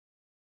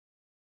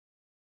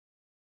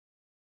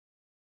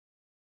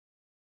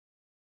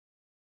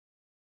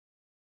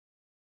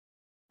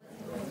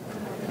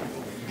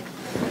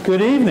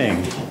Good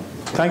evening.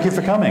 Thank you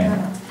for coming.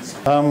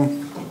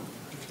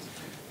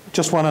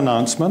 Just one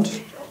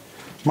announcement.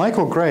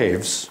 Michael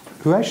Graves,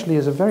 who actually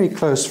is a very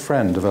close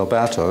friend of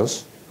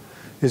Alberto's,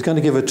 is going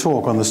to give a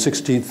talk on the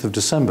 16th of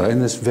December in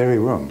this very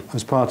room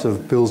as part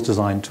of Bill's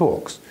Design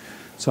Talks.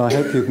 So I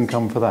hope you can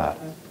come for that.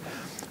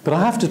 But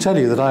I have to tell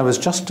you that I was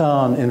just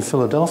down in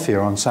Philadelphia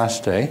on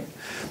Saturday,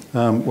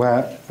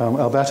 where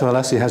Alberto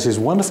Alessi has his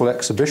wonderful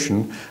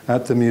exhibition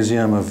at the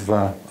Museum of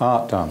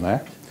Art down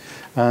there.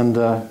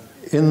 And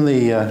in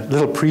the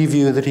little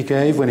preview that he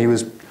gave when he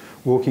was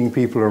walking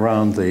people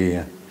around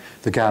the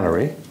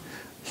gallery,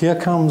 here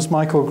comes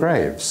Michael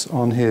Graves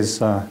on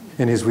his,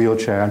 in his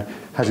wheelchair and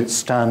has it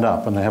stand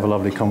up, and they have a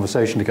lovely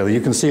conversation together.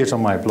 You can see it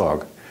on my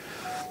blog.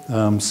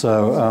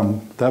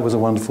 That was a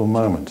wonderful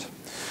moment.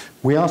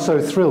 We are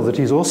so thrilled that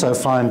he's also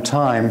found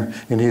time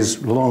in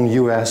his long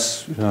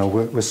US,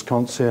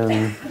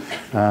 Wisconsin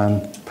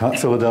and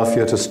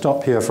Philadelphia to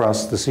stop here for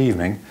us this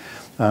evening.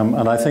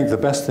 And I think the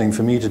best thing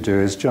for me to do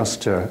is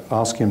just to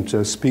ask him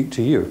to speak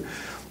to you.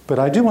 But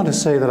I do want to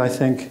say that I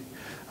think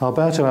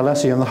Alberto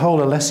Alessi and the whole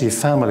Alessi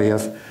family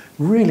are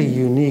really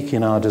unique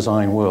in our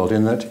design world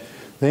in that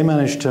they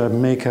managed to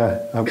make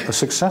a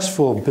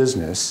successful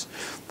business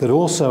that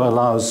also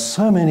allows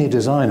so many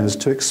designers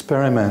to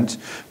experiment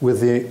with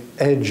the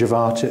edge of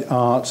art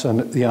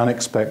and the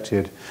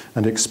unexpected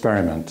and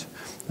experiment.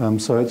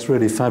 So it's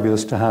really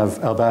fabulous to have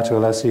Alberto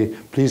Alessi.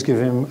 Please give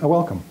him a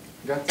welcome.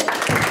 Grazie.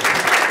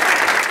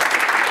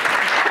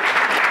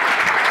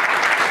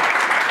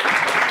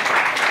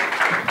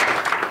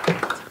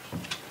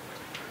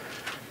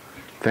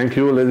 Thank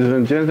you, ladies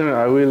and gentlemen.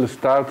 I will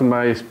start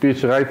my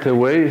speech right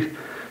away,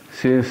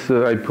 since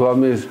I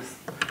promised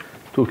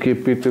to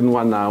keep it in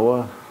 1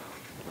 hour.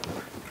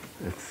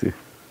 Let's see.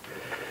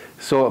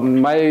 So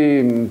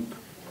my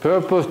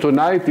purpose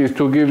tonight is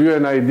to give you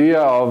an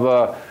idea of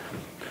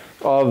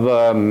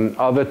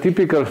a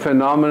typical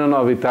phenomenon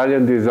of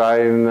Italian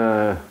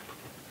design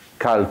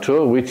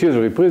culture, which is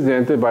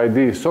represented by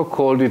the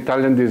so-called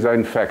Italian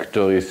design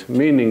factories,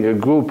 meaning a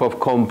group of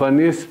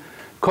companies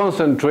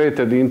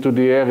concentrated into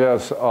the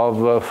areas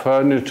of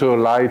furniture,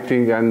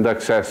 lighting, and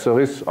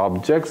accessories,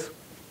 objects.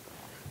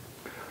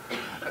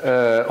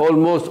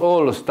 Almost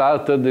all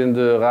started in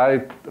the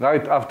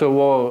right after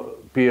war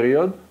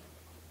period,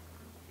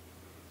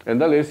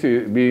 and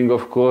Alessi being,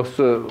 of course,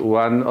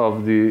 one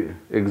of the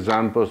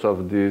examples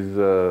of these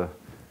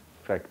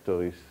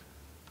factories.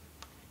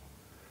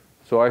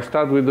 So I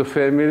start with the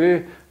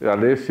family.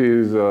 Alessi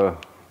is,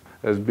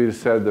 as Bill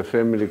said, a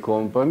family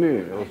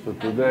company also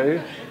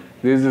today.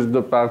 This is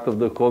the part of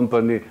the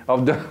company,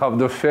 of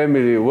the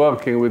family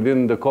working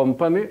within the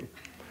company.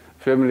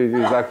 Family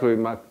is actually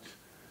much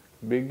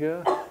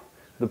bigger.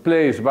 The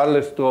place,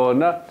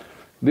 Vallestrona.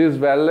 This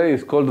valley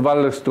is called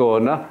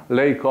Vallestrona.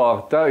 Lake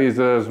Orta is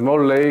a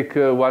small lake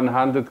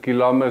 100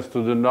 kilometers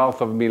to the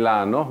north of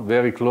Milano,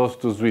 very close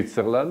to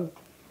Switzerland.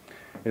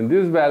 In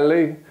this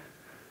valley,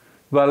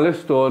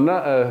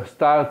 Vallestrona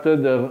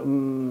started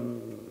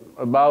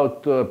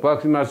about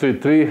approximately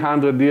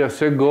 300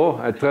 years ago,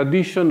 a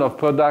tradition of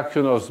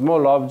production of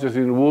small objects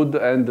in wood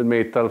and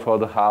metal for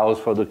the house,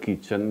 for the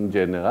kitchen in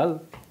general.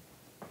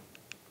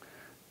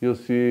 You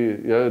see,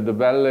 the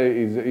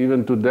valley is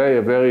even today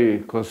a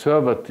very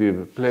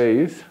conservative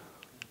place.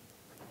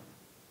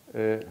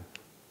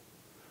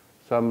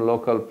 Some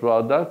local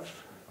products.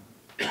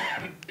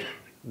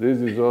 This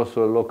is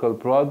also a local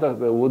product,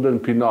 the wooden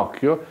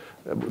Pinocchio.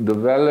 The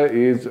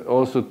valley is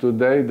also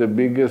today the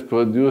biggest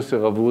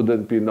producer of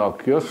wooden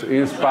Pinocchios,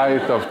 in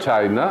spite of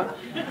China.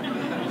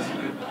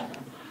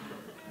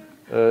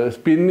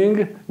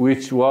 Spinning,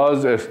 which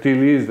was,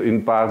 still is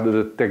in part,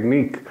 the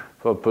technique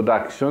for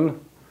production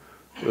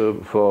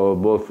for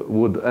both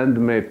wood and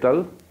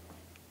metal.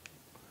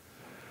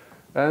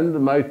 And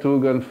my two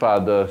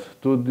grandfathers.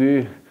 To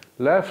the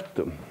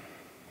left,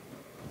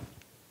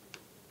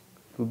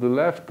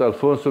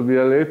 Alfonso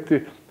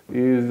Bialetti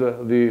is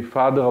the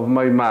father of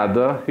my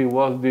mother. He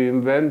was the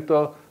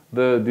inventor,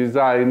 the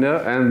designer,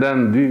 and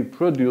then the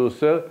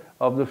producer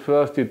of the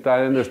first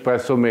Italian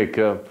espresso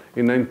maker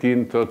in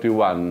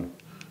 1931.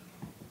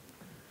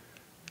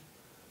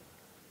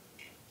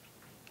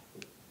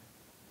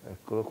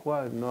 Eccolo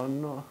qua, il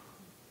nonno.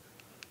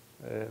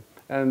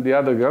 And the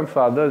other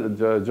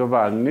grandfather,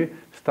 Giovanni,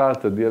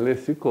 started the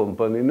Alessi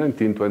company in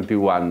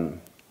 1921.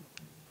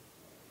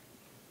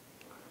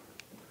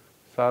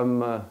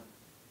 Some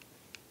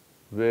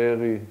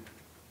very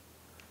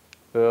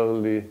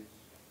early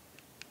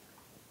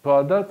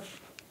products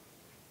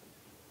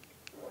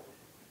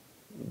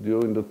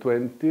during the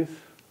 20s.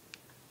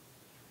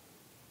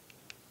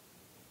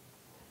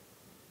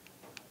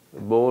 A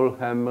bowl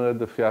hammer,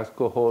 the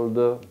fiasco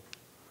holder,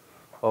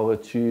 or a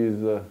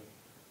cheese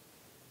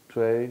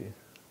tray.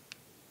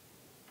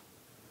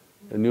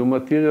 A new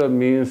material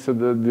means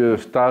the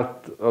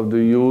start of the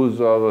use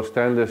of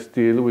stainless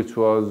steel, which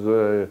was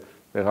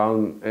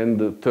around end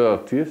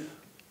 30s,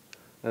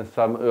 and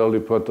some early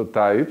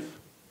prototypes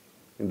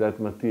in that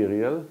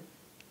material.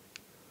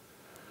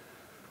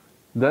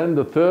 Then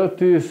the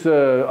 30s,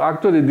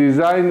 actually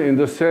design in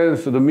the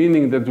sense, the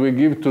meaning that we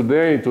give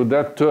today to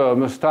that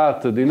term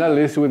started in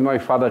Alessi with my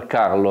father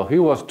Carlo. He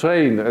was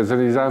trained as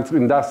an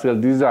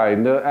industrial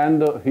designer,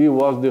 and he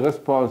was the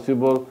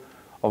responsible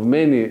of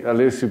many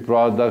Alessi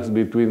products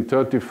between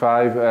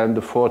 35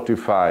 and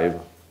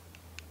 45.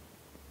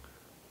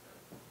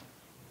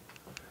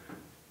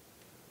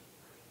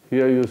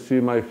 Here you see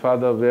my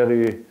father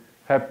very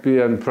happy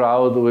and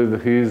proud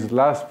with his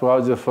last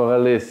project for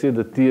Alessi,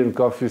 the tea and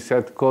coffee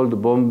set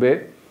called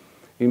Bombay,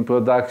 in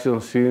production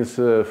since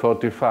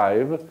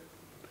 45.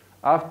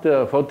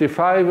 After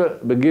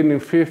 45, beginning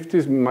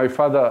 50s, my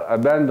father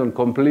abandoned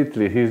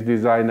completely his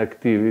design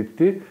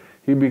activity.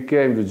 He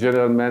became the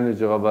general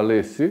manager of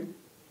Alessi,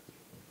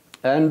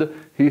 and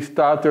he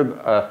started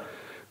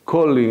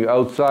calling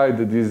outside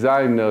the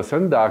designers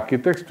and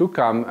architects to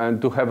come and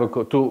to have a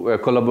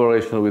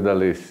collaboration with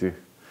Alessi.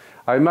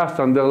 I must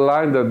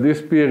underline that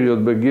this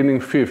period, beginning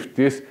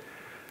 50s,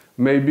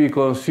 may be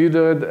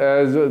considered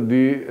as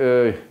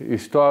the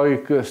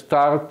historic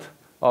start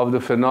of the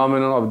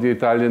phenomenon of the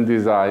Italian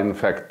design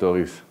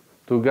factories.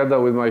 Together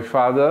with my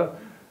father,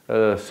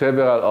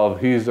 several of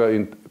his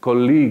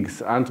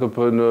colleagues,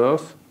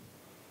 entrepreneurs,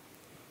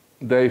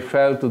 they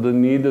felt the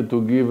need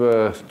to give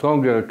a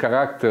stronger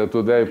character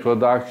to their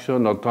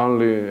production, not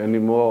only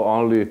anymore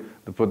only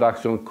the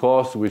production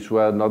costs, which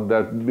were not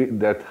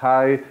that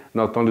high,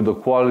 not only the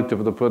quality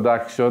of the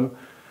production,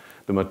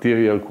 the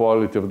material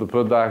quality of the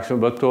production,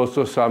 but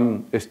also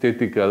some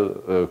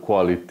aesthetical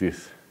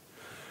qualities.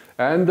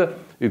 And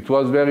it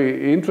was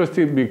very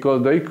interesting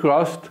because they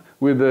crossed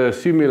with a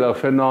similar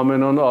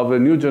phenomenon of a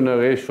new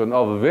generation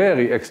of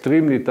very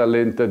extremely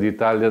talented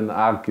Italian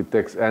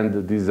architects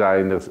and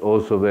designers,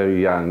 also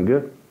very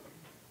young.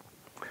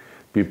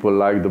 People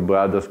like the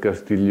brothers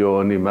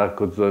Castiglioni,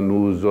 Marco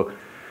Zanuso,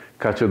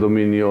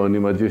 Cacciadominioni,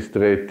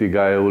 Magistretti,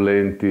 Gaia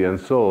Ulenti, and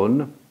so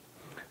on.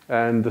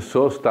 And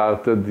so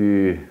started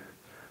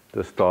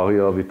the story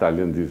of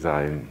Italian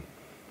design.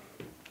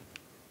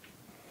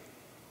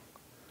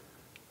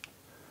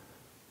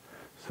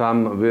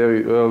 Some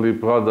very early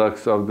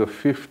products of the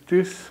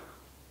 50s.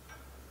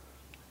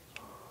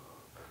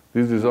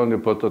 This is only a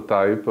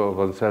prototype of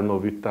Anselmo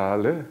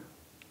Vitale,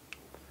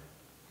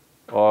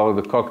 or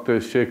the cocktail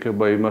shaker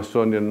by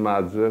Massoni and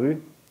Mazzari,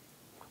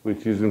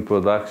 which is in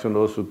production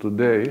also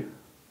today.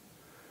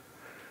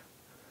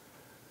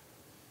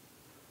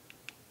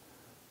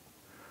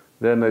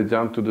 Then I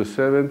jump to the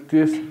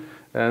 70s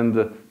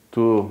and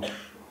to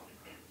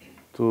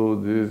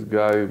this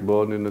guy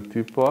born in a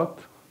teapot,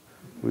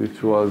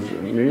 which was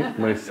me,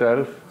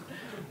 myself,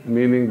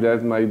 meaning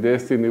that my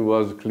destiny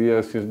was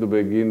clear since the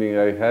beginning.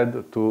 I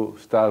had to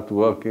start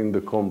working in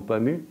the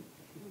company.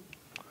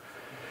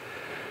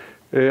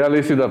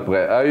 Alessi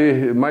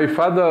d'Après. My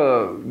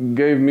father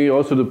gave me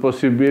also the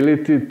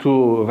possibility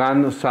to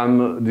run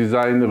some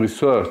design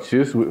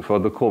researches for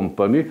the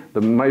company.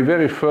 My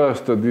very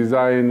first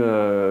design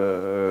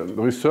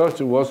research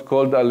was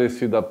called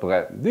Alessi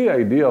d'Après. The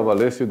idea of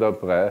Alessi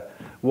d'Après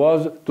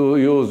was to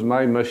use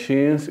my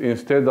machines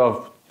instead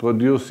of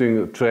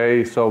producing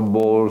trays or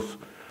bowls,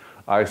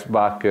 ice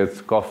buckets,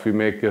 coffee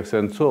makers,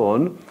 and so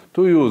on,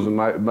 to use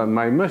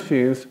my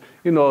machines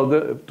in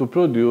order to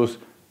produce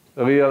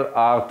real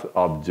art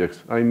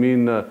objects, I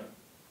mean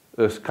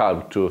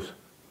sculptures,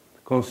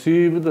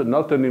 conceived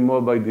not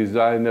anymore by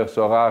designers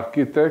or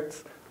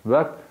architects,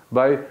 but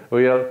by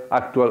real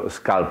actual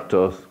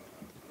sculptors.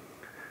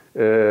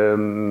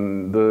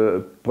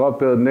 The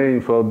proper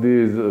name for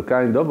this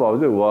kind of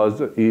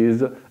object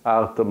is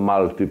art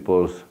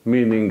multiples,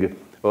 meaning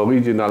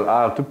original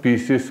art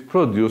pieces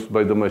produced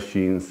by the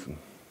machines.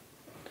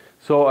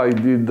 So I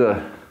did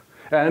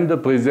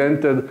and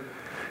presented.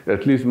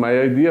 At least my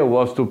idea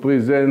was to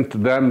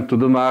present them to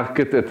the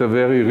market at a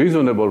very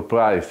reasonable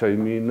price. I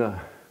mean, a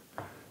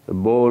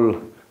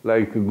bowl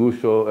like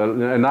Guscio,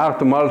 an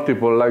art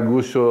multiple like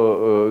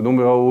Guscio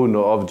numero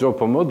uno of Joe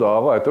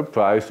Pomodoro at the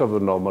price of a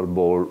normal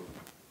bowl.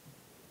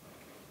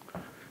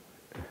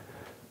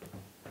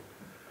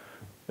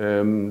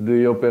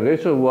 The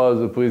operation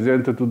was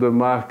presented to the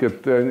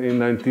market in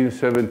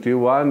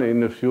 1971.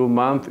 In a few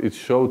months, it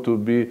showed to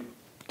be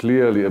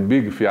clearly a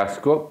big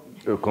fiasco,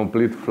 a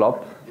complete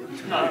flop.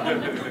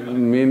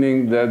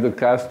 Meaning that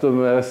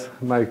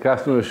my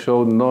customers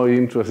showed no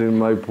interest in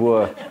my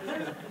poor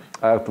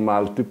art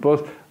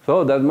multiples,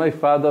 so that my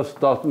father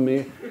stopped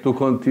me to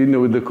continue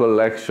with the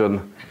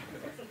collection.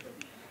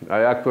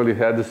 I actually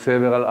had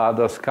several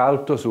other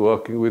sculptors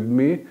working with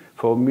me,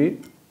 for me.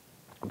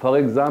 For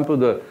example,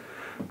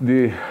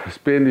 the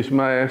Spanish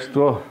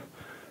maestro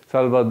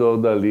Salvador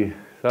Dalí.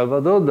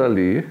 Salvador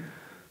Dalí,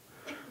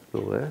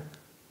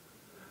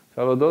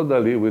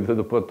 with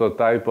the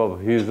prototype of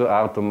his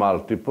art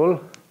multiple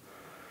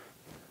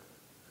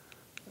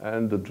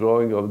and the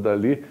drawing of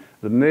Dalí.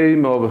 The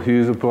name of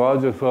his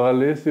project for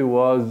Alessi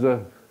was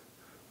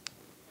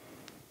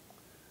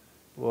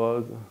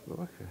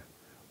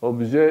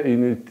Objet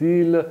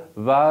inutile,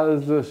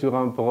 vase sur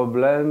un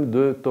problème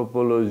de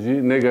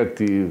topologie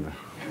négative.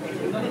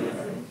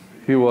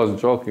 He was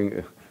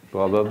joking.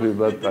 probably,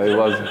 but I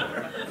was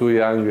too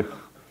young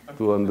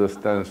to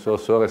understand,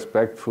 so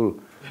respectful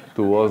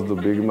towards the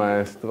big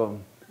maestro.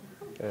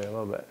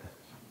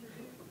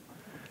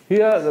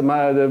 Here,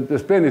 the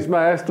Spanish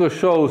maestro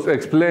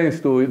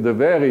explains to the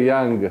very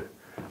young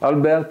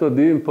Alberto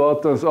the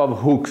importance of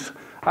hooks.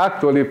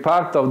 Actually,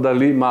 part of the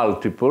Lee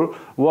multiple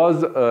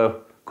was a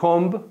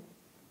comb,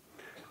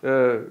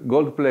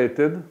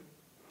 gold-plated,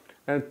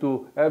 and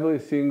to every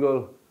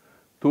single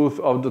tooth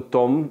of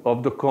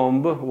the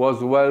comb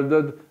was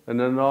welded an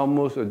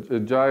enormous, a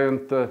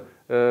giant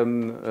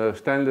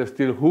stainless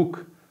steel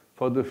hook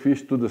for the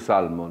fish to the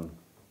salmon.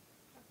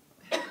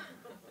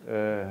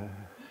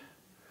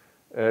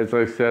 As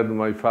I said,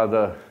 my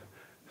father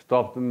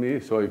stopped me,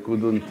 so I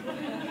couldn't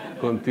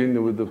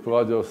continue with the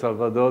project of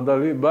Salvador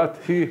Dali, but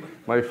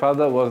my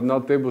father was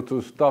not able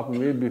to stop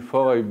me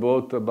before I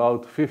bought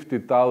about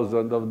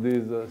 50,000 of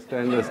these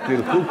stainless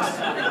steel hooks.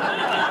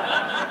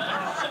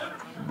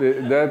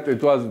 That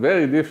it was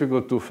very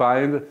difficult to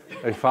find.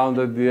 I found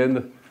at the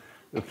end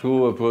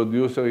through a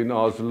producer in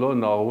Oslo,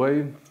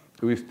 Norway.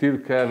 We still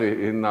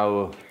carry in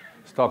our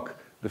stock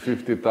the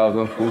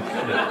 50,000 hooks.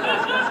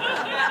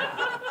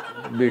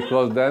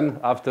 Because then,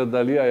 after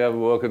Dali, I have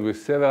worked with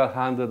several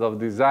hundred of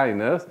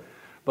designers,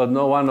 but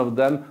no one of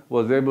them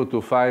was able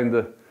to find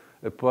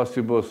a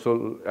possible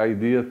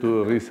idea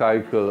to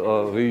recycle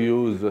or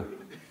reuse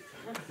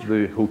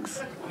the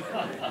hooks.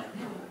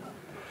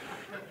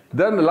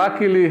 Then,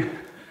 luckily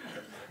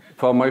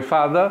for my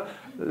father,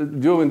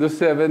 during the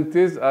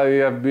 70s,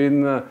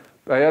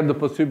 I had the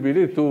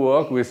possibility to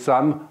work with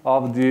some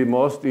of the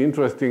most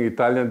interesting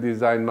Italian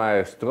design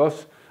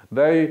maestros.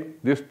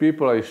 These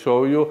people I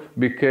show you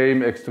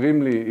became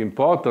extremely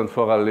important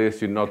for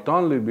Alessi, not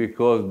only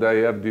because they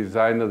have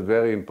designed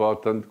very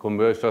important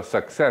commercial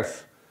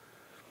success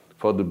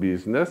for the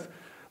business,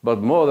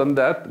 but more than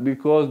that,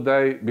 because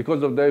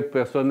of their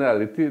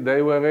personality,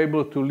 they were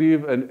able to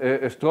leave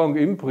a strong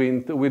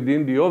imprint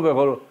within the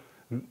overall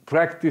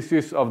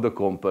practices of the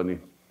company.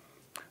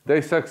 They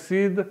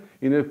succeed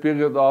in a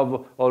period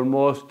of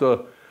almost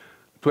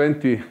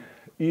 20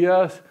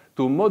 years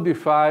to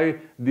modify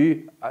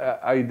the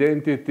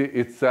identity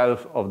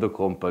itself of the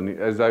company,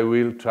 as I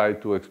will try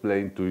to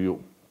explain to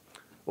you.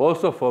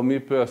 Also, for me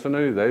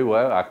personally, they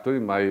were actually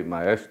my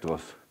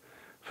maestros.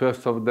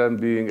 First of them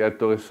being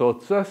Ettore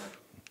Sozzas.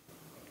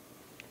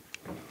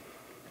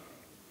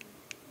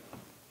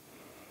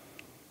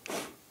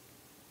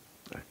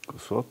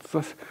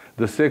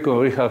 The second,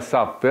 Richard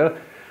Sapper.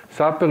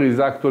 Sapper is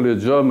actually a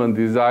German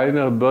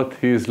designer, but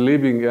he is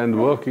living and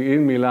working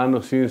in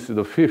Milano since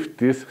the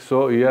 50s,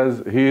 so he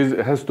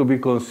has to be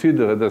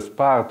considered as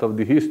part of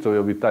the history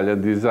of Italian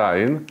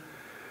design.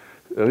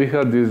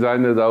 Richard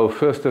designed our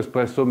first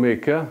espresso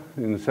maker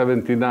in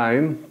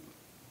 '79,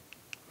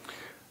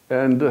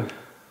 and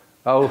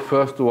our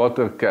first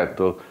water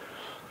kettle.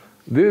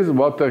 This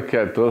water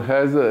kettle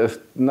has a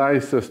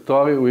nice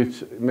story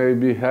which may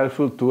be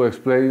helpful to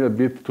explain a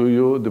bit to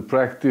you the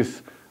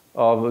practice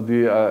of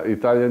the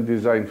Italian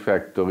design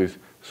factories.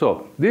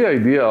 So the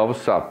idea of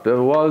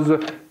Sapper was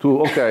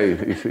to, okay,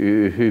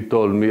 he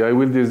told me, I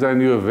will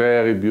design you a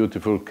very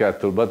beautiful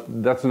kettle, but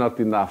that's not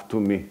enough to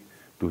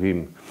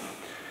him.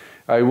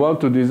 I want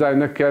to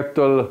design a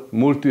kettle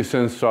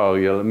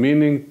multisensorial,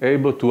 meaning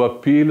able to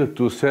appeal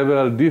to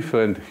several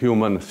different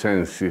human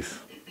senses.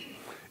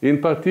 In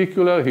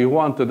particular, he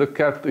wanted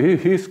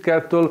his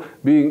kettle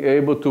being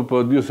able to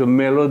produce a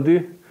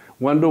melody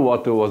when the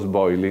water was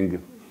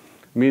boiling.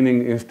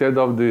 Meaning, instead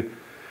of the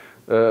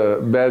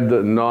bad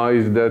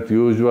noise that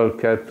usual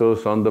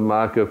kettles on the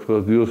market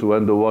produce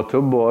when the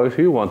water boils,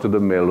 he wanted a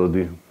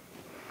melody.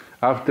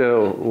 After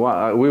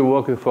we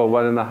worked for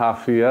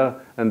 1.5 years,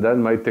 and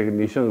then my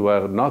technicians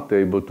were not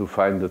able to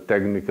find a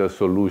technical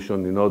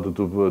solution in order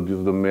to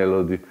produce the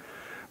melody.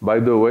 By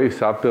the way,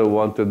 Sapper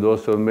wanted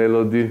also a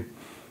melody,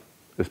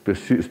 a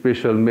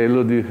special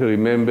melody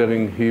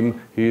remembering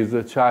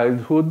his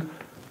childhood.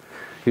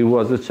 He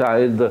was a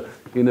child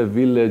in a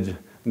village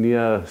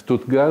near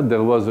Stuttgart.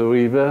 There was a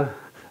river,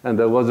 and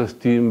there was a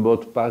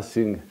steamboat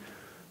passing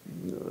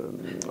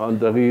on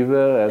the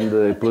river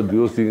and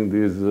producing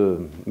this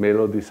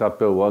melody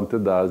Sapper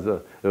wanted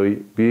us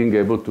being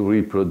able to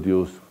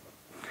reproduce.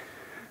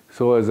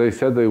 So as I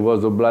said, I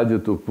was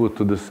obliged to put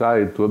to the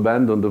side, to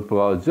abandon the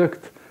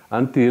project,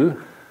 until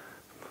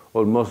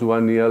almost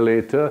 1 year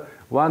later,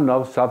 one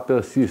of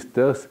Sapper's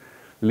sisters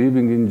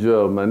living in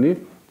Germany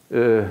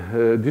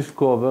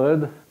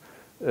discovered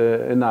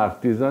an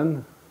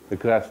artisan, a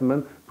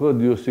craftsman,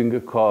 producing a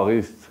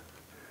chorist.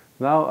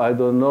 Now, I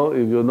don't know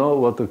if you know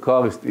what a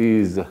chorist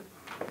is. I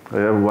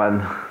have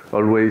one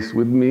always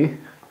with me.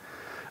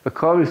 A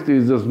chorist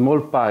is a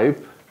small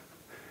pipe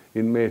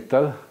in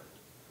metal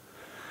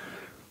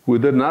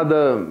with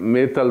another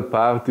metal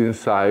part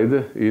inside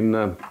in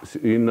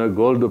a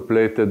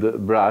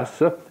gold-plated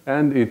brass,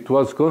 and it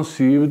was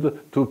conceived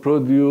to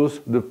produce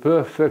the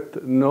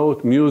perfect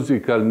note,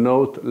 musical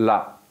note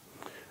La,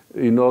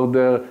 in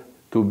order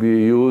to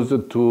be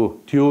used to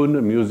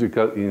tune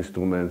musical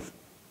instruments.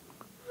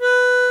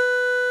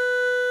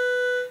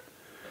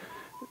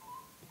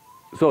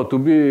 So to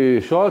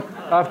be short,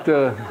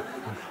 after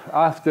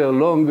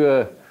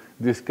long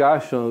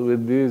discussion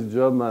with this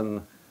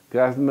German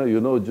craftsman, you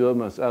know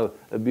Germans are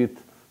a bit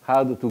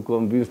hard to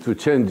convince to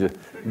change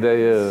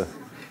their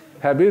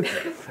habits,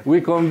 we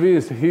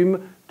convinced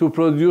him to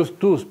produce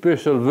two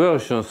special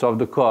versions of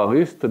the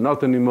chorist,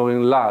 not anymore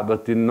in La,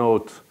 but in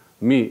notes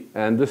Mi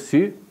and the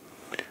Si.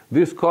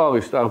 These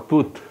chorists are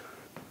put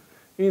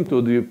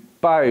into the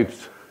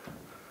pipes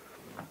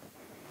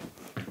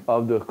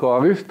of the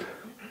chorist,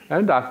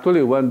 and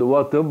actually when the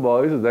water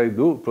boils, they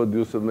do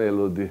produce a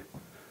melody,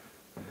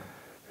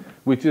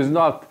 which is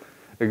not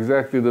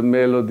exactly the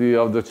melody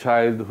of the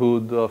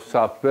childhood of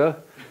Sapper,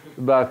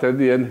 but at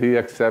the end he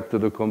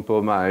accepted the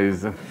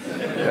compromise.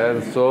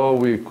 And so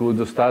we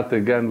could start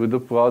again with the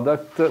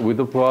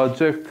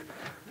project.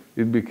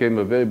 It became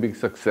a very big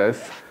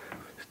success,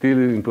 still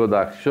in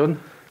production.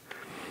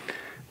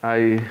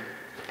 At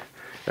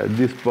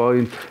this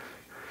point,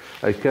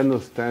 I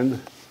cannot stand.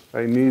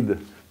 I need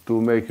to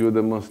make you a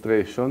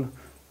demonstration.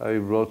 I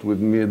brought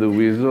with me the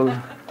whistle.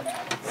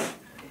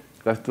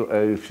 Questo è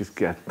il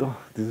fischietto.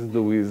 This is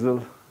the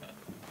whistle.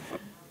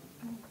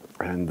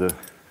 And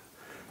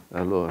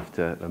allora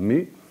c'è la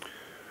Mi.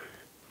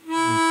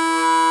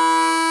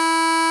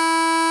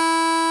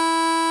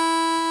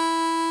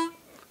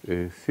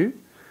 E Si.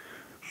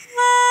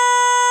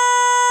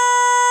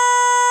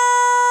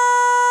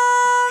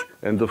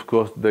 And of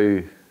course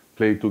they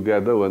play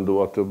together when the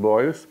water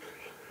boils.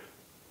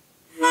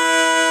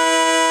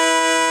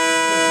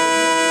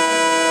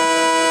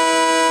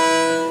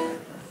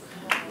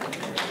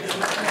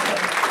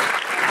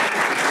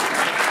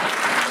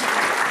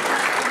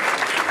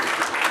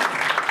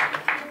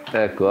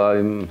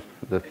 Ecco,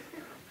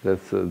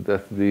 that's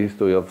the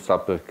history of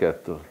Sapper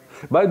Kettle.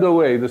 By the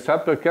way, the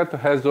Sapper Kettle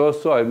has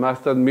also, I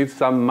must admit,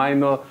 some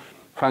minor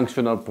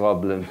functional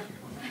problems.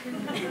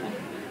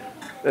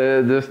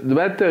 The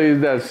matter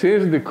is that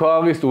since the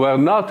chorists were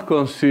not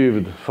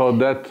conceived for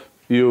that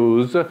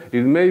use,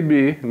 it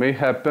may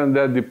happen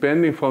that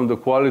depending from the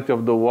quality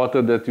of the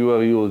water that you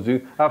are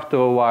using, after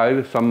a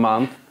while, some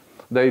months,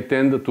 they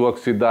tend to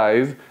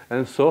oxidize,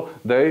 and so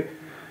they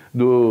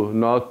do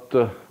not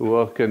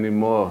work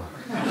anymore.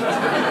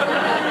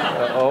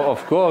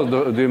 Of course,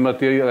 the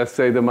material, let's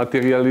say the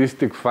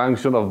materialistic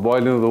function of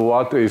boiling the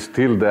water is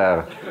still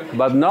there,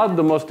 but not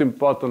the most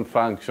important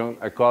function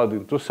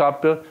according to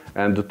Sapper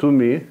and to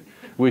me,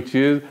 which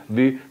is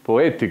the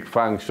poetic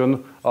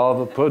function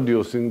of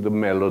producing the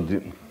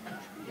melody.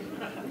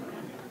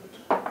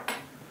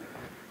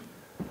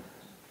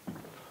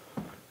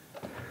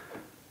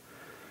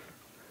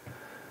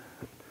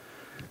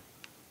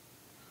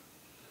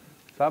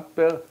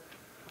 Sapper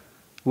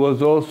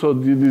was also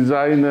the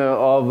designer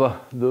of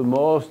the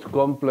most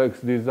complex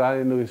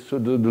design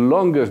research, the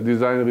longest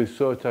design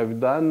research I've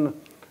done,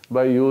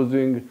 by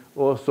using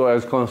also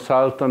as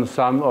consultant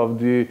some of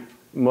the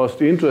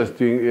most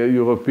interesting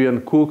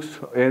European cooks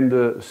in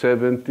the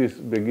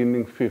 70s,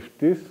 beginning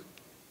 50s.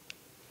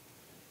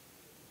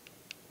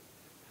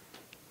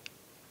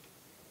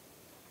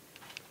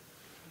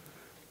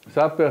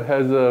 Sapper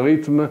has a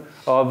rhythm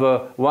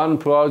of one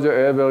project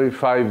every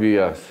 5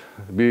 years,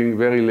 being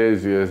very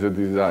lazy as a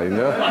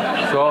designer.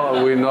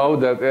 So we know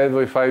that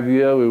every 5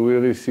 years we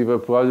will receive a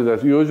project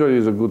that usually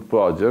is a good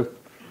project,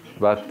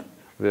 but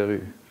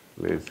very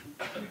lazy.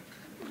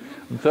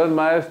 The third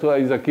maestro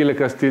is Achille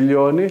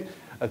Castiglioni.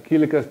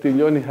 Achille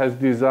Castiglioni has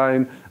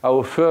designed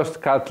our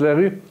first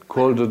cutlery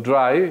called the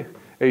Dry,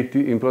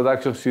 in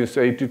production since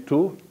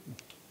 '82.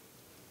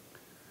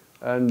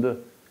 And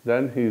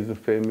then he is a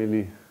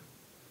family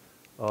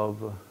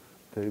of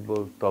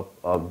tabletop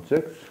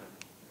objects.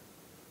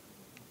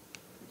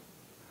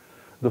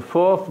 The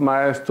fourth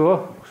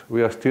maestro,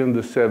 we are still in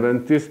the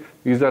 70s,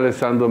 is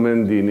Alessandro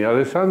Mendini.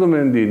 Alessandro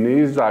Mendini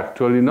is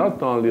actually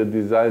not only a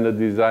designer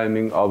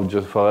designing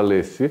objects for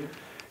Alessi,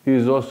 he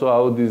is also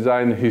our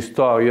design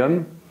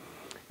historian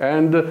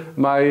and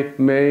my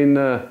main,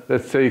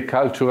 let's say,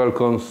 cultural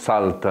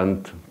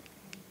consultant.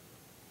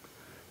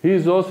 He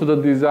is also the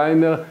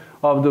designer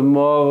of the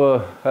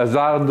more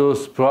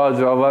hazardous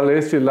project of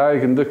Alessi,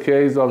 like in the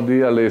case of the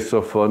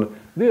Alessophone.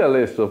 The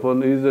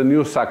Alessophone is a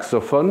new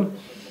saxophone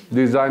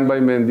designed by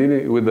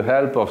Mendini with the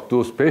help of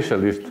two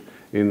specialists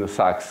in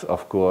sax,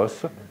 of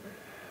course.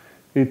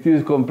 It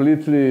is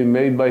completely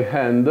made by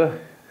hand.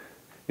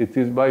 It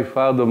is by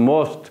far the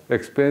most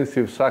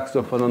expensive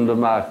saxophone on the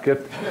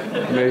market.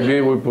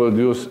 Maybe we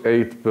produce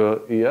 8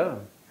 per year.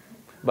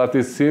 But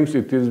it seems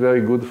it is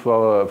very good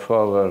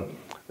for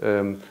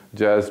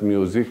jazz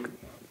music.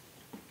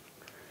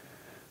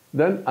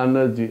 Then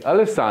energy.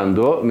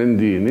 Alessandro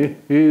Mendini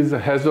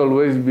has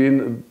always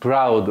been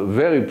proud,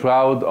 very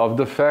proud of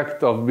the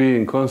fact of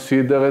being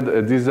considered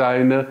a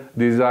designer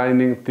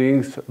designing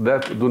things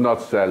that do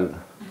not sell.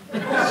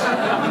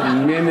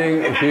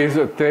 Meaning his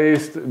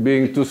taste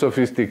being too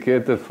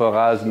sophisticated for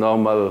us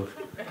normal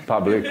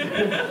public.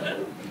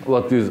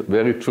 What is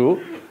very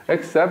true,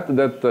 except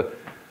that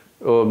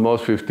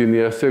almost 15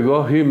 years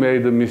ago he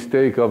made a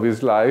mistake of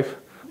his life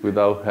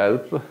without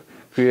help,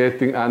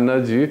 creating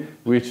energy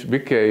which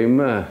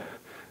became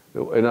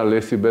an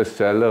Alessi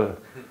bestseller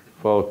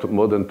for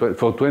more than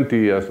 20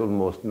 years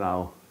almost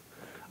now.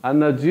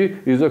 Anna G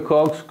is a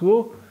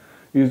corkscrew.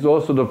 Is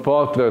also the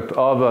portrait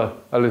of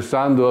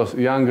Alessandro's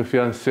young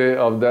fiancé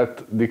of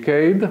that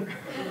decade.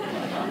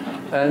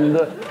 And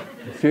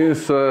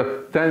since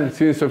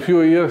a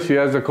few years, she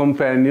has a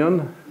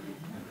companion.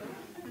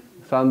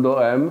 Sandro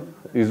M.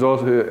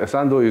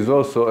 Sandro is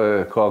also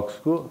a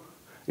corkscrew.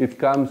 It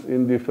comes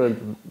in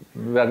different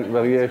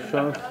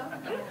variations,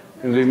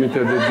 in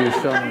limited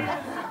edition.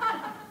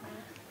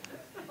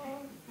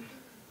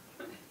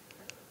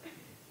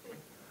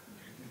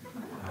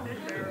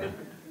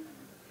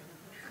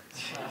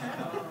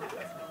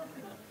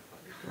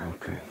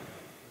 Okay.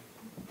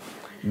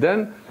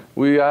 Then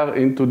we are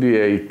into the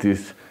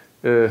 80s.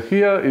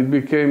 Here it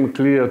became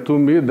clear to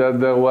me that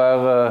there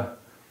were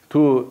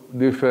two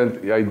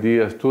different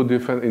ideas, two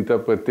different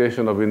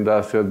interpretations of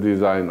industrial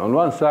design. On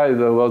one side,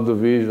 there was the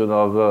vision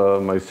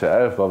of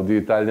myself, of the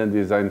Italian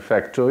design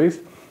factories.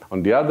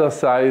 On the other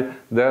side,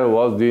 there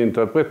was the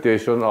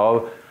interpretation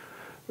of,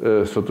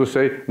 so to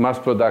say, mass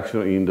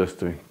production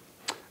industry.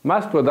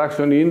 Mass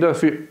production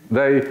industry,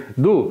 they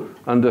do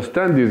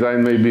understand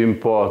design may be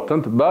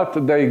important,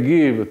 but they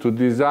give to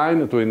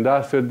design, to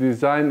industrial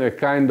design, a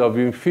kind of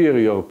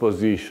inferior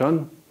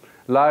position,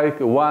 like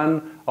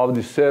one of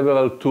the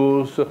several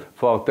tools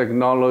for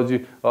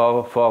technology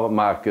or for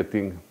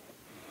marketing.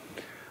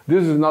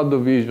 This is not the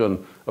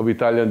vision of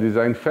Italian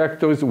design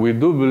factories. We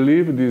do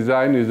believe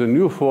design is a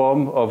new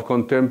form of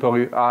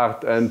contemporary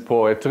art and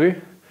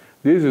poetry.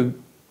 This is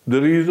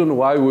the reason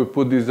why we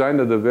put design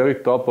at the very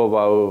top of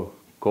our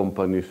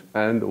companies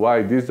and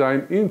why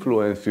design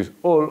influences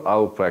all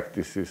our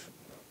practices.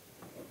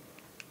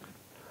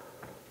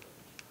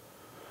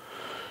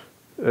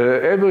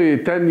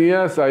 Every 10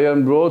 years I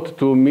am brought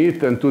to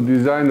meet and to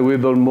design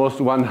with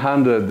almost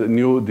 100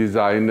 new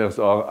designers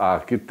or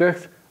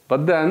architects.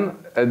 But then,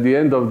 at the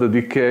end of the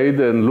decade,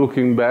 and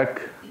looking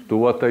back to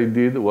what I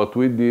did, what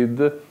we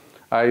did,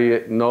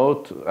 I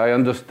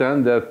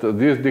understand that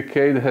this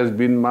decade has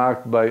been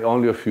marked by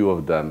only a few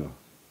of them,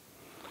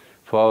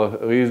 for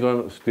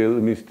reasons still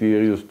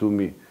mysterious to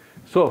me.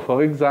 So,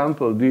 for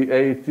example, the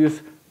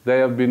 80s, they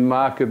have been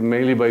marked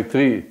mainly by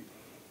three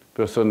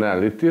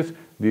personalities.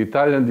 The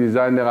Italian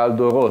designer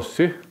Aldo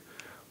Rossi,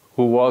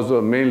 who was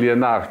mainly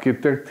an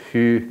architect.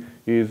 He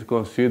is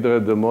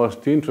considered the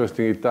most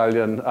interesting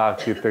Italian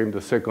architect in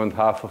the second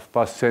half of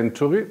past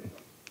century.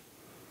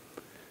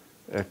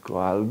 Ecco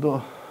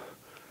Aldo.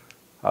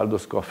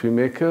 Aldo's Coffee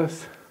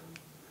Makers.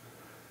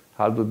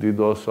 Aldo did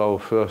also our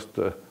first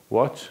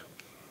watch.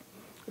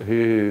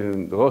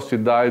 Rossi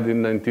died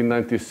in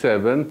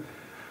 1997.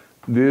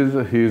 This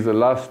is his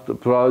last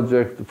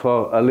project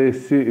for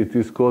Alessi. It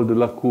is called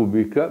La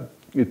Cubica.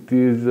 It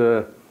is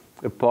a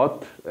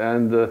pot,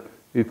 and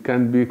it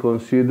can be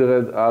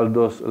considered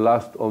Aldo's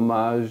last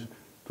homage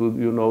to,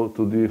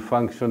 to the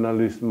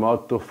functionalist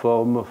motto,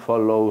 form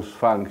follows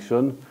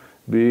function,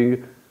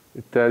 being,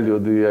 I tell you,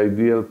 the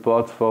ideal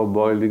pot for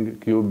boiling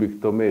cubic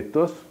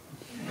tomatoes.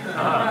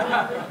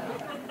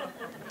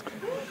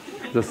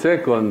 The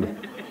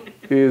second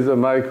is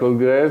Michael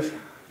Graves.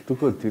 Tu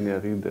continui a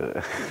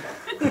ridere.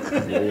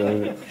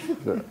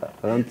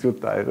 Aren't you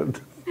tired?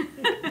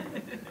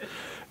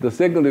 The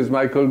second is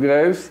Michael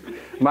Graves.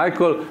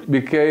 Michael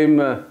became,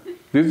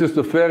 this is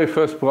the very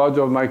first project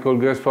of Michael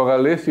Graves for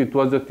Alessi. It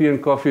was a tea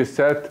and coffee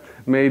set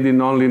made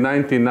in only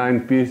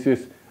 99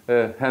 pieces,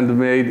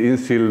 handmade in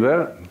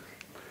silver.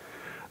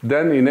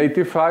 Then in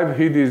 '85,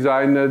 he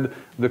designed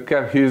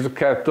his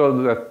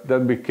kettle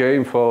that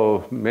became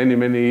for many,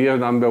 many years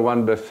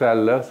 #1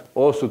 bestsellers.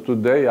 Also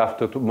today,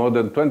 after more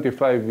than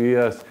 25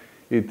 years,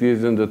 it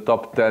is in the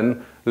top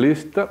 10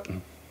 list.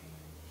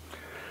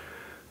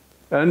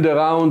 And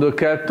around the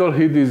kettle,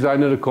 he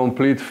designed a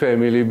complete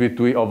family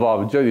of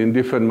objects in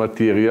different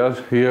materials.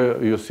 Here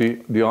you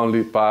see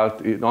only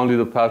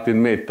the part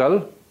in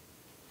metal.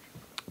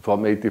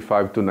 From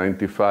 '85 to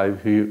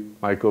 '95,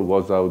 Michael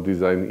was our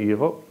design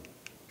hero.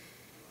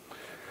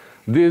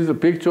 This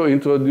picture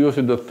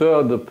introduces the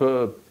third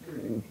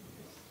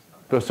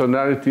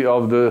personality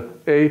of the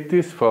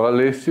 '80s for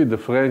Alessi, the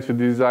French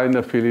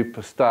designer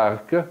Philippe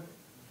Starck.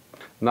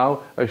 Now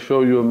I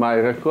show you a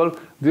miracle.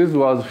 This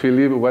was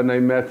Philippe when I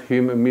met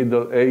him in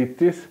middle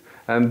 '80s,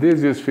 and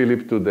this is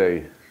Philippe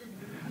today.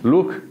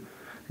 Look,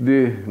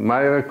 the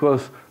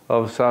miracles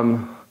of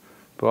some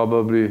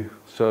probably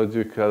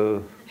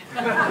surgical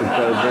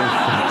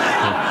intervention.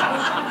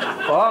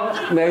 Or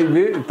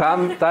maybe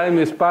time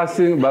is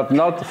passing, but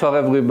not for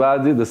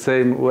everybody the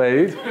same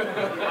way.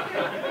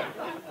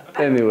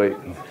 Anyway.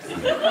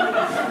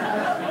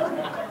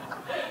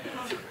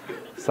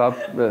 So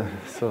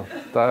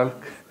Starck.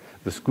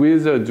 The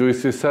squeezer,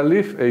 Juicy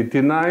Salif,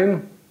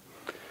 '89.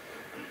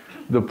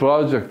 The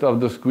project of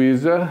the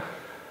squeezer.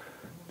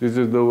 This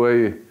is the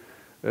way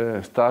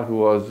Starck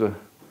was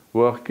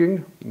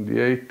working in the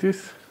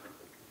 '80s.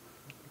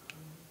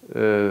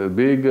 A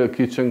big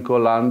kitchen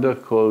colander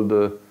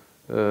called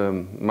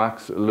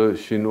Max Le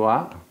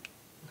Chinois.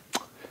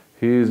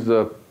 His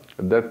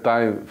at that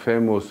time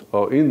famous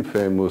or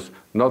infamous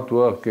not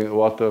working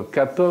water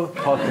kettle,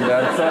 hot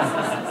water.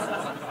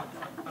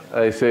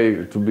 I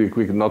say, to be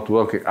quick, not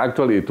working.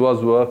 Actually, it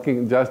was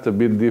working, just a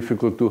bit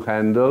difficult to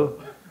handle.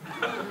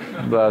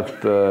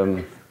 But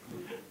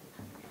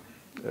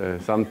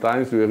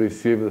sometimes we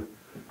receive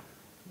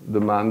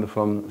demand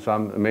from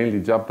some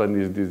mainly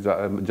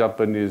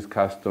Japanese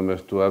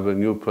customers to have a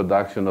new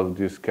production of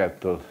this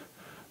kettle,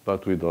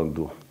 but we don't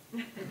do.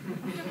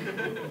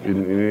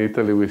 In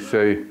Italy we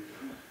say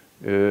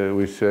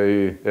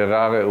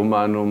errare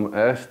humanum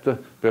est,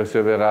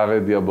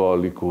 perseverare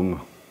diabolicum.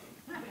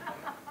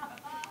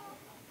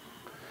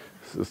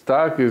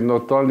 Stark is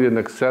not only an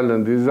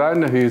excellent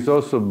designer, he is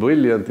also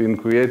brilliant in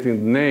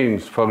creating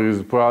names for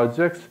his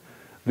projects.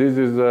 This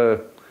is a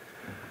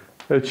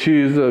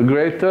cheese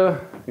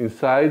grater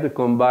inside,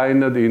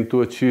 combined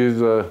into a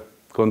cheese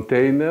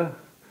container.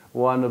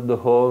 One of the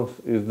holes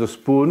is the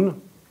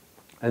spoon,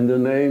 and the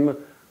name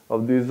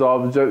of this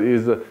object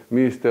is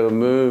Mr.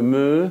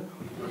 Moo.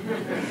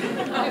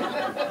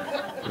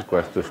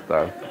 Request to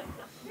start.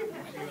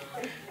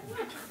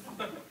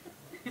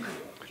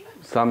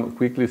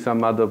 Quickly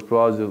some other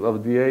projects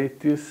of the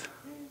 80s.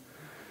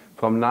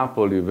 From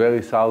Napoli,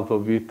 very south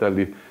of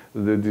Italy,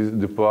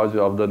 the project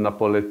of the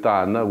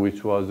Napoletana,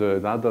 which was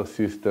another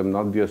system,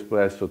 not the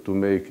espresso, to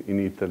make in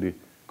Italy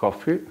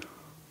coffee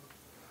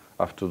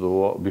after the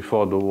war,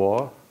 before the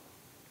war.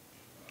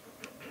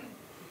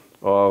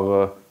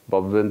 Or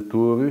Bob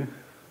Venturi.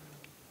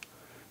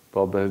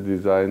 Bob has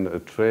designed a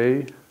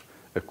tray,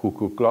 a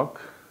cuckoo clock.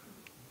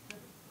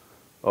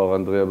 Or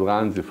Andrea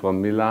Branzi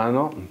from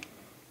Milano.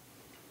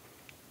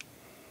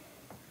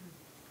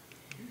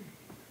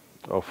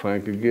 Or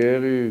Frank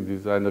Gehry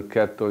designed a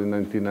kettle in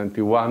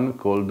 1991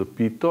 called the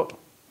Pito.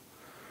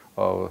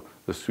 Or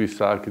the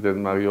Swiss architect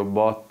Mario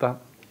Botta.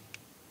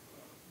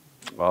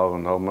 Or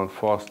Norman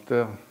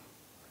Foster.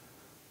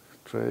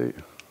 Tray.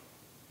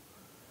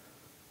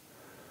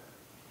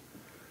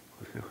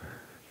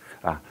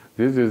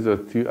 This is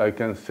I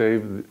can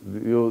save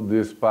you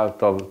this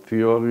part of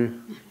theory,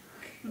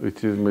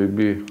 which is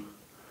maybe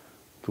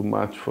too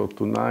much for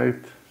tonight.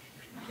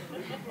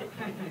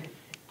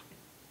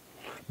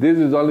 This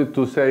is only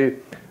to say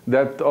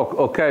that,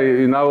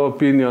 okay, in our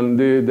opinion,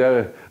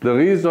 the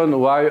reason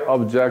why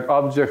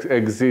objects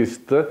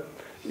exist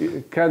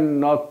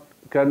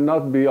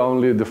cannot be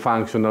only the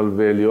functional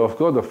value. Of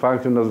course, the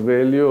functional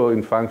value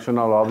in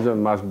functional object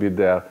must be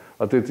there,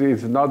 but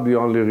it's not the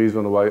only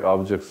reason why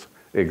objects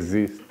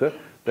exist.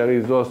 There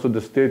is also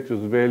the status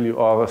value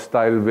or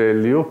style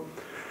value.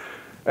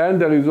 And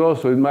there is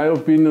also, in my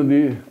opinion,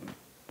 the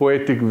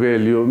poetic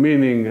value,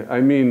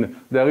 meaning,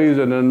 there is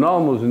an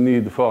enormous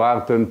need for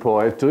art and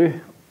poetry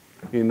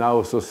in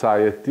our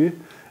society,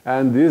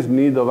 and this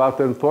need of art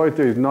and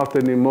poetry is not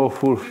anymore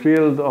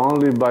fulfilled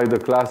only by the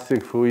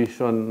classic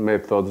fruition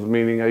methods,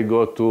 meaning I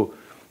go to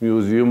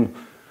museum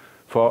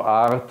for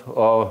art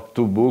or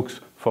to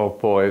books for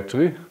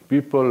poetry.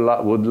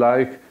 People would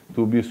like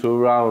to be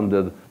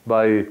surrounded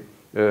by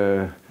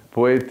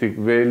poetic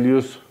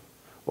values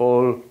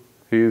all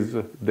his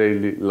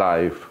daily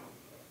life.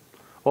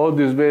 All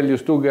these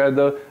values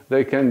together,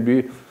 they can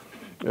be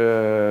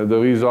the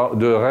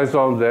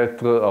raison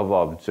d'être of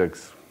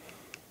objects.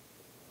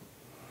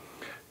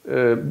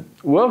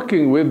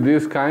 Working with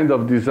this kind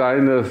of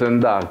designers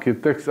and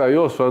architects, I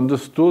also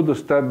understood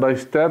step by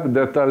step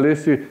that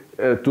Alessi,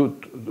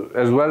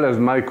 as well as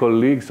my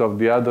colleagues of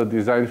the other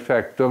design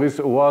factories,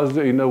 was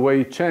in a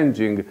way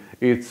changing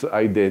its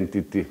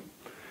identity.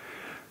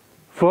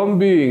 From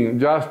being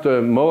just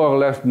a more or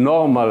less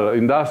normal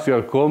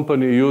industrial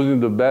company using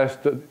the best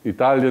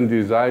Italian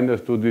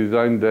designers to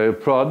design their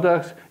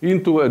products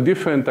into a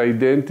different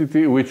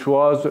identity, which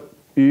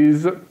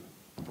is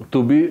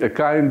to be a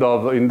kind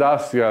of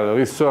industrial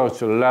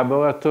research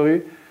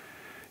laboratory,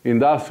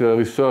 industrial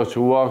research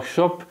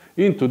workshop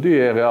into the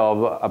area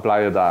of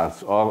applied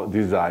arts or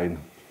design.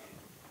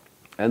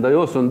 And I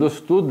also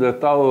understood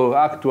that our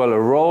actual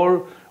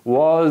role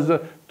was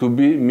to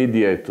be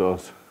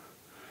mediators.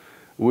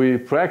 We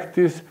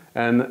practice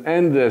an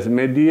endless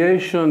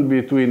mediation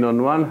between,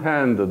 on one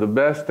hand, the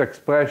best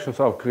expressions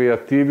of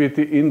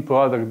creativity in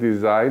product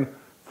design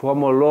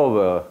from all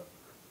over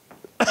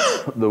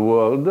the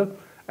world,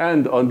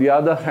 and on the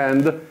other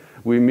hand,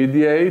 we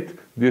mediate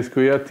this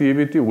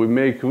creativity, we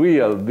make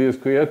real this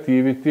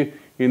creativity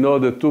in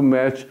order to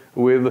match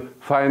with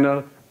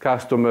final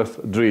customers'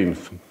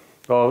 dreams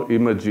or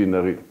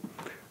imaginary.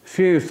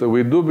 Since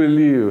we do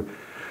believe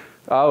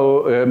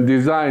our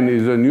design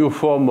is a new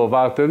form of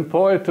art and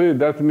poetry,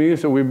 that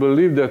means we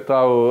believe that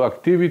our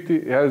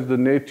activity has the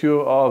nature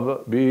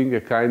of being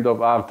a kind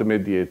of art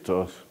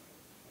mediators.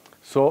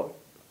 So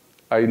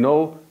I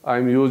know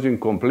I'm using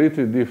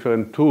completely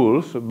different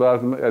tools,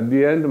 but at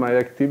the end my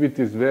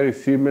activity is very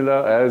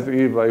similar as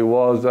if I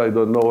was, I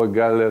don't know, a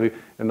gallery,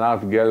 an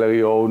art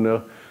gallery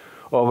owner,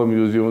 or a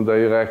museum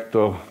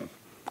director,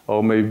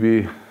 or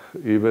maybe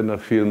even a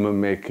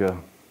filmmaker.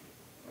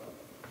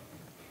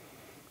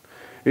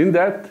 In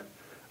that,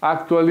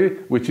 Actually,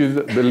 which is,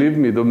 believe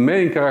me, the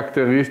main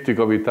characteristic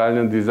of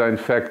Italian design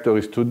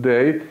factories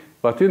today,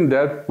 but in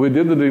that we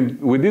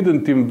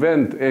didn't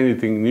invent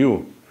anything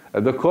new.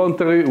 At the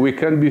contrary, we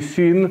can be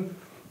seen,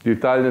 the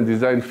Italian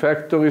design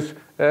factories,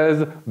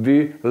 as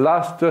the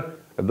last, at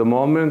the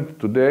moment,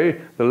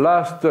 today, the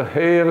last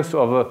hairs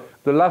of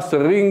the last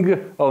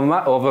ring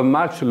of a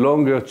much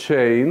longer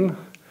chain,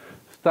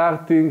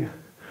 starting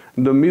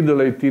in the middle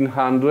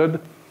 1800s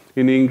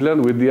in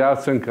England with the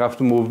arts and crafts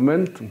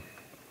movement,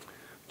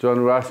 John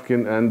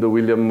Ruskin and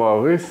William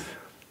Morris.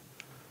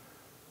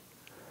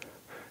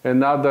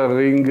 Another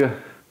ring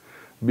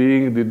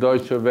being the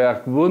Deutsche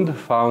Werkbund,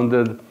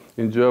 founded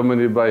in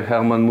Germany by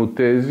Hermann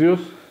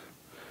Muthesius,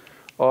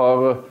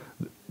 or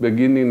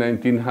beginning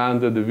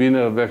 1900, the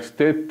Wiener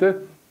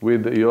Werkstätte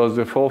with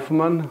Josef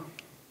Hoffmann,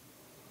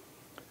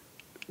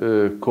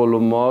 Kolo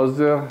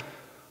Moser,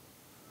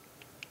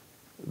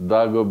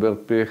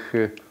 Dagobert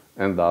Peche,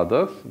 and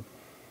others.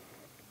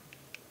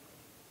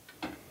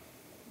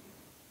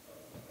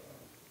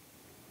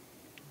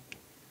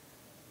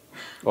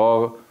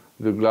 Or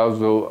the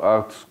Glasgow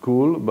Art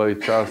School by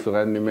Charles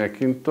Rennie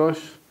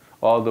Mackintosh,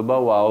 or the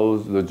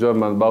Bauhaus, the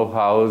German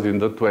Bauhaus in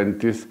the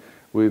 20s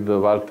with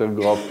Walter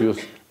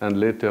Gropius and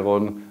later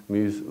on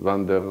Mies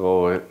van der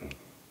Rohe.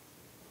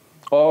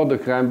 Or the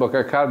Kreinbach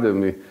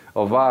Academy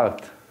of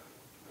Art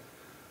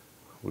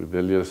with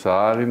Elias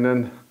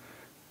Saarinen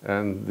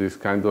and these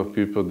kind of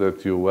people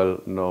that you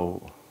well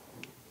know.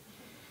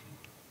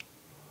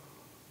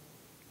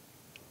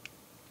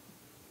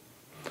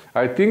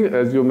 I think,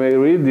 as you may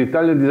read, the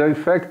Italian design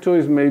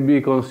factories may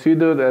be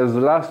considered as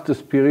last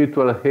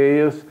spiritual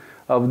heirs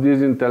of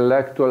these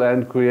intellectual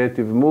and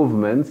creative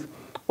movements,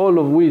 all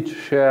of which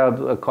shared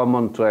a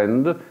common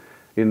trend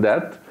in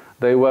that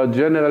they were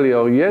generally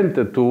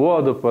oriented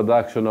toward the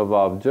production of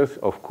objects,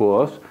 of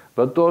course,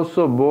 but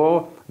also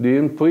bore the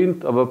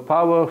imprint of a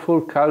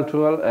powerful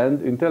cultural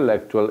and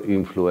intellectual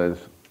influence.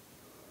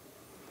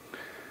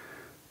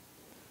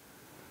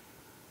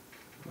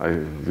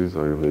 This I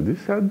already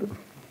said.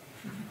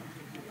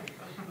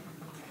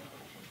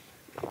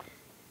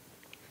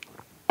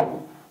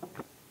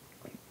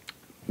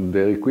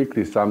 Very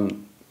quickly,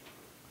 some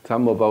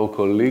of our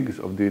colleagues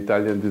of the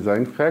Italian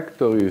design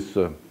factories,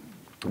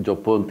 Gio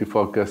Ponti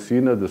for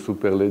Cassina, the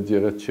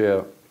Superleggera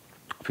chair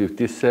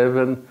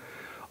 57,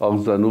 or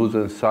Zanus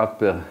and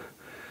Sapper,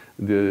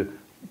 the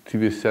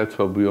TV set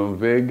for Brion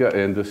Vega,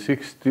 and the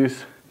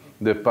 60s,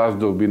 the Paz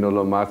d'Urbino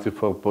Lomazzi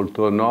for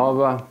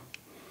Poltronova,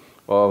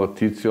 or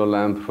Tizio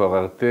Land for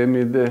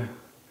Artemide,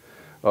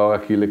 or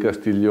Achille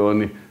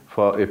Castiglioni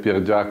e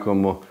Pier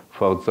Giacomo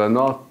for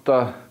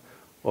Zanotta,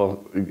 or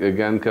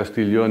again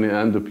Castiglioni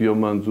and Pio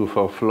Manzù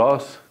for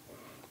Floss,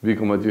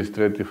 Vico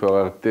Magistretti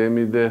for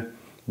Artemide,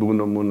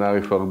 Bruno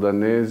Munari for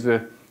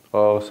Danese,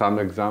 or some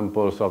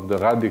examples of the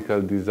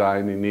radical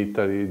design in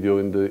Italy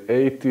during the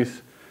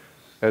 80s,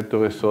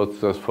 Ettore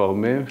Sozzas for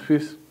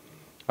Memphis,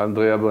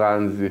 Andrea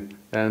Branzi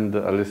and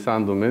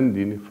Alessandro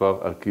Mendini for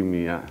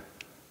Alchimia.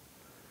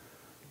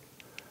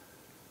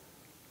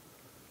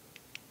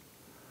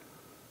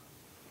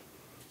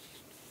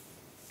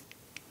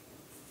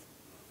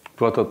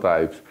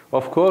 Prototypes.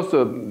 Of course,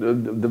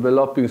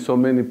 developing so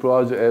many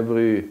projects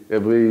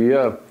every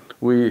year,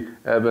 we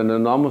have an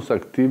enormous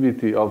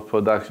activity of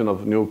production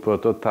of new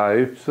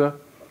prototypes.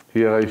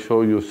 Here I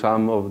show you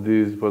some of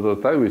these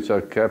prototypes, which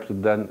are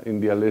kept then in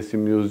the Alessi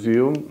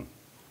Museum.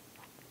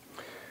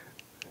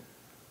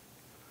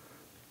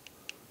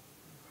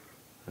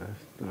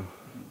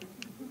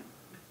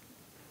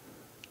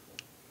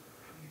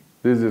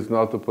 This is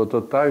not a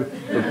prototype.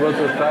 The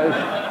prototype,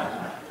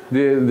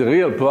 the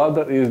real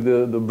product is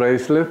the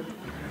bracelet.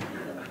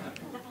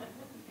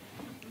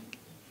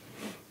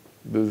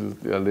 This is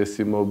the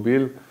Alessi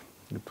Mobile.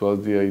 It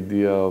was the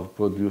idea of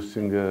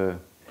producing a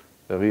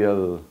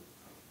real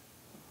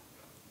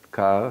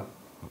car,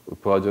 a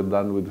project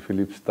done with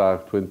Philippe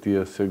Starck 20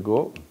 years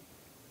ago.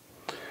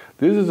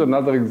 This is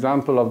another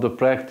example of the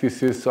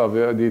practices of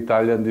the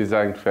Italian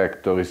design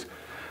factories.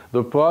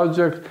 The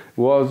project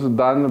was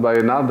done by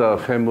another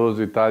famous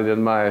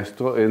Italian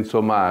maestro,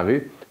 Enzo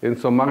Mari.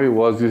 Enzo Mari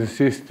was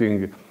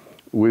insisting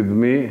with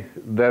me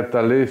that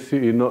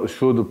Alessi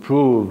should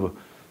prove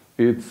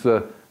its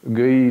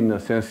green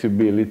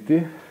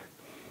sensibility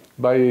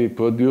by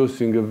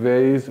producing a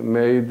vase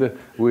made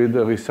with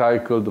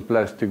recycled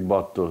plastic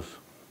bottles.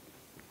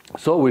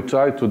 So we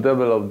tried to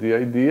develop the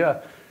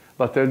idea,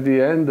 but at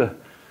the end,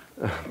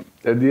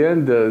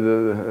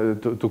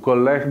 to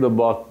collect the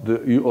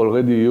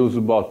already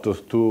used bottles,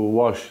 to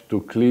wash,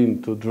 to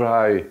clean, to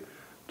dry,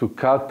 to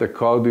cut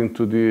according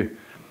to the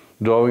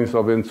drawings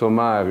of Enzo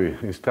Mari,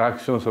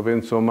 instructions of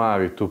Enzo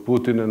Mari, to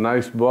put in a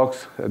nice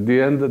box, at the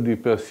end the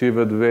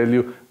perceived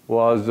value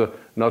was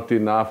not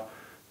enough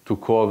to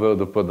cover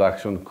the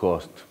production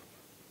cost,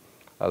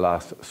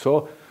 alas.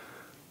 So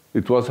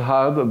it was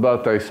hard,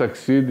 but I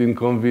succeeded in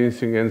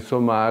convincing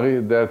Enzo Mari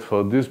that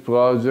for this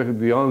project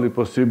the only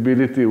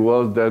possibility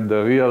was that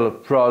the real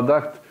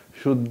product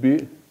should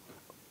be,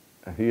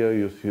 here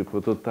you see a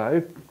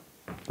prototype,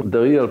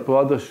 the real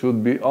product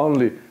should be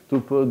only to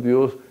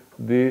produce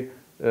the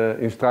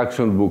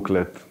instruction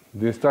booklet.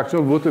 The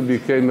instruction booklet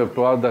became a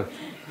product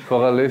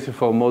for Alessi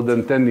for more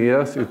than 10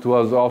 years. It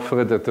was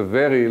offered at a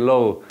very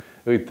low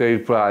retail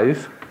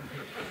price.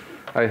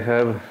 I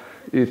have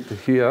it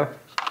here.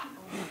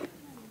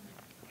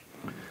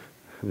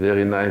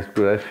 Very nice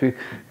graphic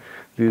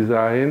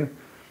design,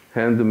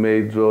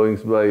 handmade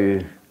drawings by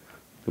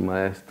the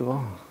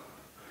maestro.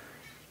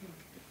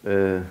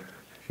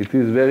 It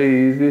is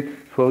very easy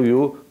for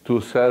you to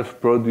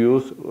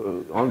self-produce.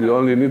 You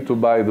only need to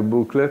buy the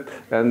booklet,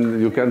 and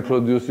you can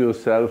produce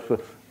yourself a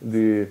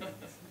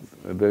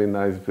very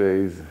nice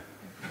vase.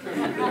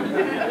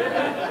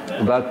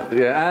 But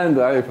yeah, and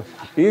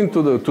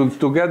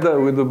together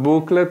with the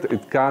booklet,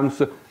 it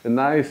comes a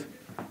nice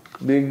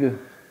big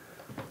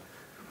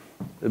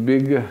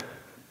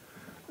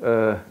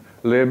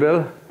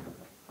label.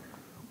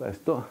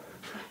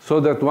 So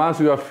that once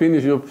you have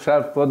finished your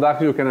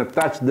self-production, you can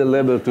attach the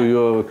label to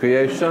your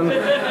creation,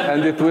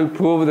 and it will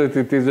prove that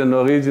it is an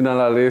original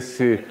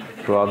Alessi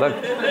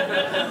product,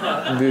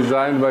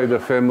 designed by the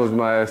famous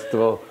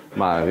maestro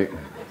Mari.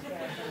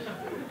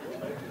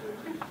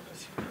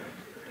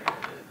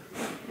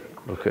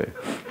 Okay.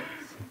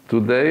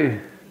 Today,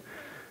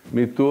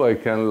 me too, I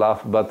can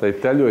laugh, but I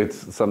tell you,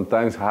 it's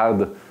sometimes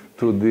hard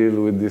to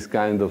deal with this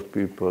kind of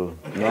people.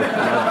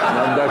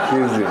 Not that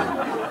easy.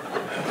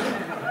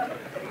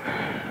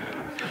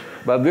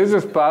 But this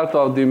is part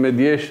of the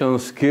mediation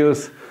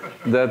skills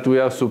that we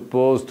are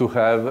supposed to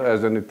have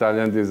as an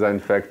Italian design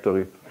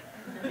factory.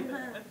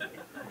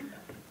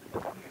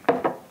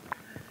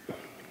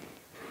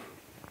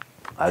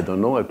 I don't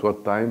know at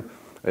what time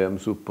I am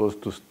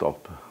supposed to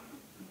stop.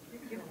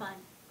 You're fine.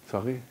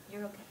 Sorry?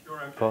 You're okay.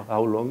 You're okay. For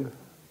how long?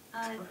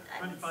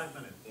 25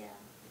 minutes. Yeah.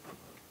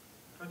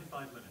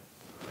 25 minutes.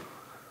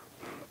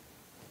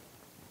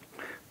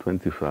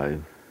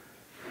 25.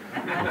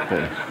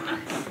 Okay.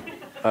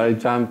 I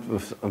jumped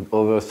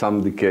over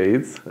some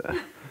decades.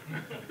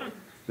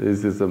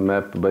 This is a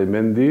map by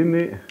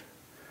Mendini.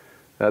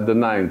 The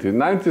 90s.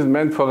 90s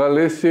meant for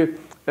Alessi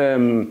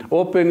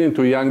opening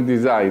to young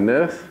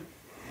designers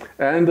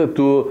and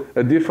to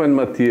a different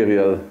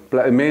material,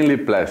 mainly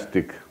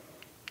plastic.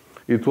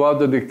 It was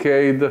the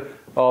decade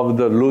of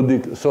the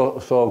ludic,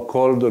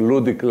 so-called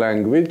ludic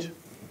language.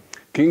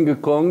 King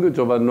Kong,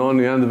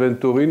 Giovannoni, and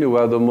Venturini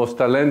were the most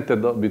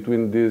talented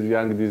between these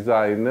young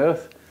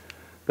designers.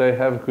 They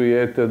have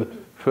created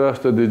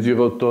first the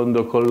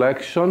Girotondo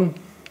collection,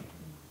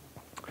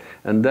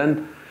 and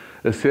then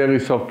a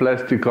series of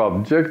plastic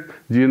objects.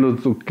 Gino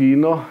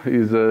Zucchino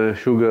is a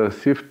sugar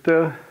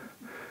sifter.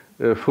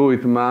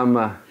 Fruit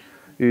Mama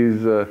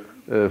is a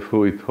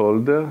fruit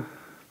holder.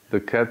 The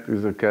cat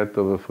is a cat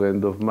of a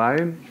friend of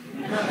mine.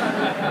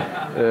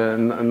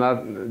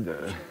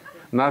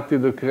 Nutty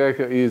the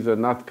cracker is a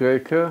nut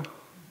cracker.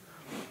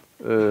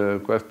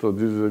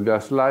 This is a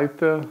gas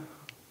lighter.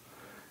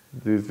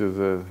 This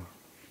is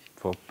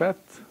for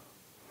pets.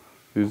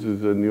 This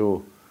is a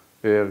new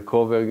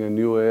covering a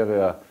new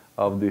area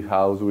of the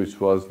house which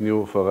was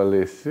new for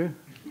Alessi.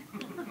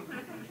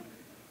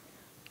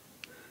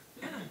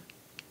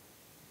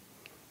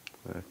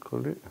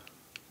 Eccoli.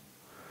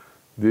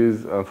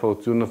 This,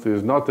 unfortunately,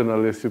 is not an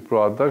Alessi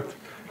product.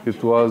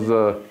 It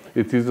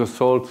is a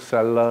salt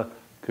cellar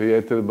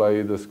created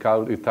by the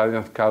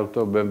Italian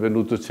sculptor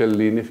Benvenuto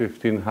Cellini,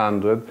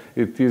 1500.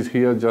 It is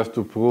here just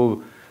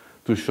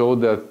to show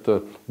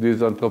that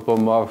this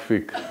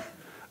anthropomorphic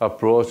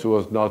approach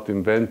was not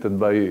invented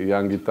by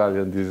young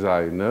Italian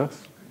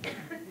designers.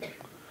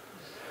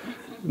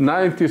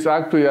 90s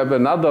actually have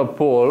another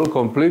pole,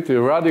 completely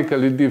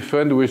radically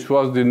different, which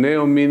was the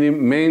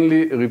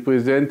mainly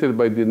represented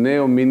by the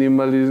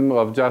neo-minimalism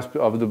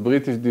of the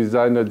British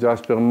designer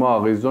Jasper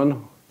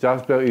Morrison.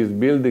 Jasper is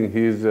building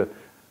his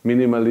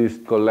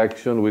minimalist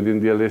collection within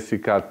the Alessi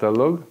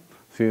catalog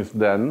since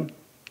then.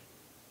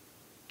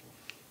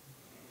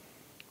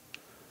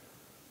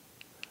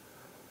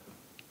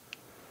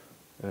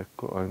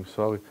 Ecco, I'm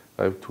sorry,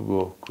 I have to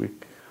go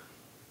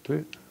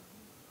quickly.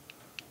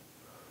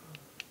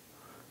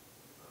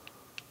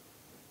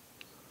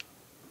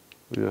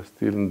 We are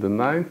still in the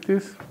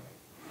 90s.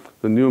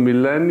 The new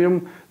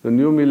millennium. The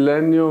new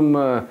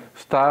millennium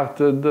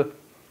started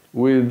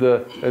with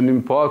an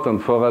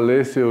important, for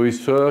Alessi,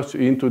 research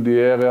into the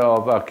area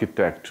of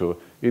architecture.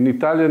 In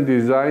Italian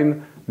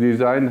design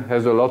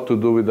has a lot to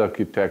do with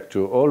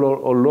architecture.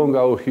 All along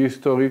our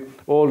history,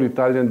 all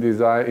Italian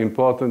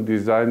important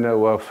designers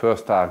were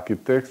first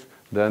architects,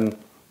 then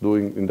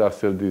doing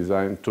industrial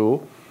design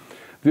too.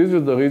 This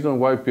is the reason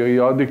why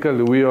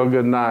periodically we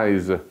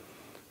organize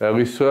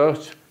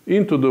research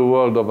into the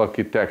world of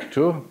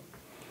architecture,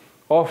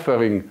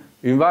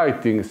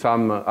 inviting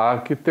some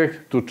architects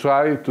to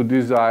try to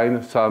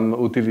design some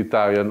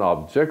utilitarian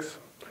objects.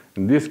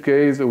 In this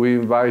case, we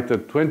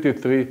invited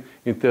 23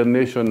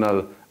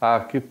 international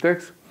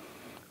architects,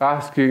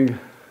 asking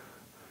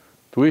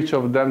to each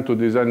of them to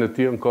design a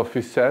tea and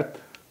coffee set.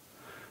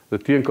 The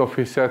tea and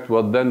coffee set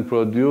was then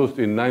produced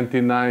in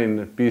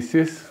 99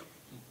 pieces.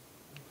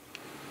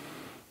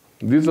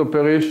 This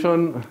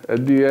operation,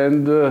 at the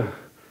end,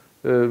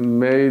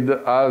 made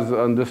us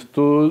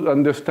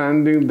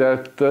understanding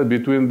that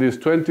between these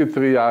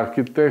 23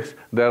 architects,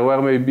 there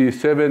were maybe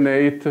 7,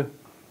 8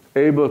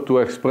 able to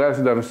express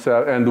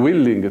themselves and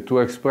willing to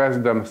express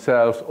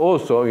themselves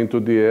also into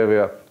the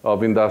area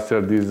of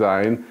industrial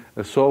design.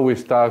 And so we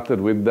started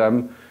with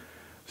them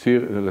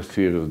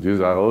serious, these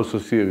are also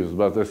serious,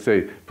 but let's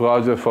say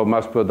projects for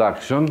mass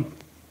production.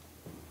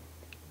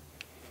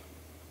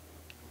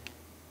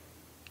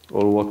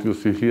 All what you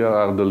see here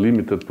are the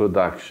limited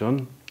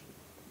production.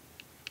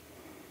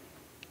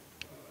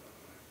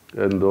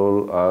 And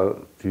all are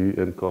tea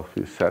and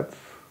coffee sets.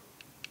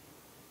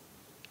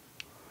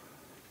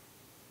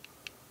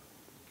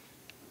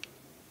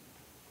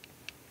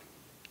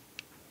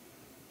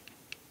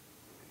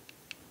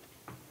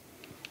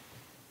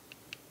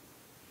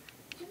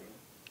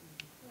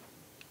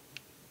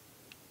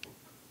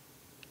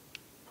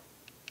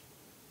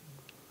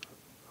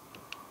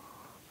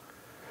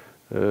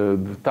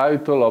 The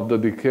title of the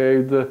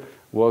decade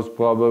was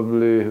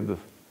probably the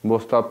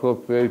most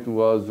appropriate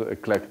was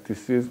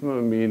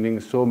eclecticism, meaning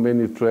so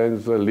many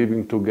trends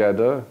living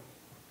together.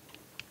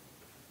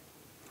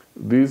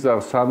 These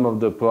are some of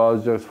the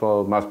projects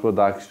for mass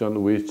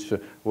production which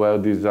were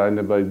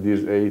designed by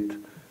these 8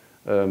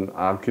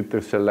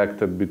 architects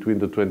selected between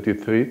the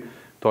 23,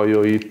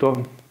 Toyo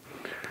Ito,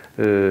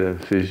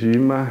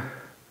 Sejima,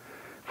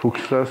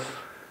 Fuchsas,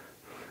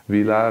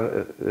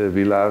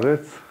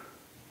 Villaret,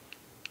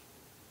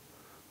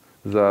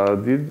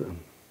 Zadid,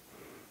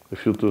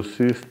 Future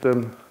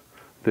System,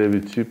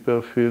 David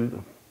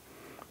Chipperfield.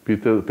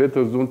 Peter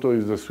Zunto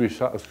is a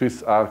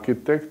Swiss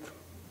architect.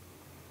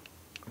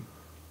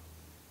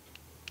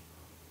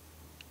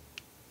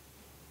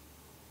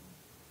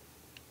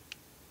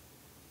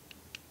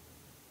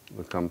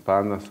 The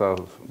Campanas are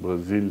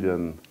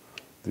Brazilian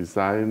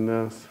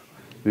designers.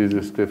 This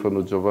is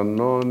Stefano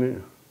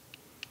Giovannoni.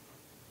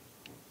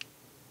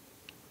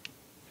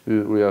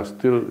 We are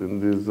still in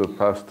this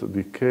past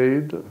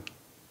decade.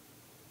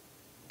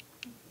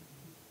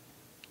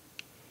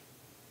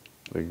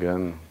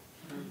 Again,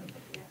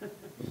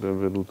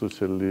 Benvenuto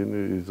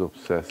Cellini is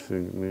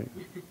obsessing me.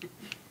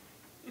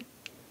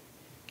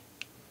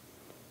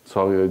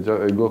 Sorry,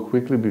 I go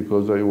quickly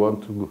because I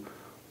want to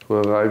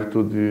arrive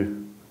to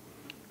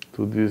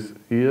these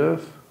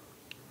years.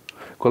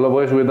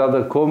 Collaboration with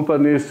other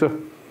companies.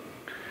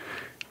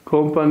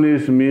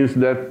 Companies means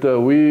that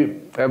we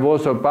have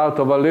also a part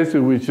of Alessi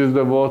which is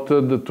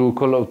devoted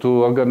to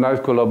organize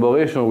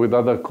collaboration with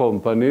other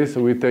companies.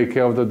 We take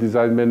care of the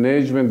design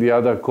management. The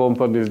other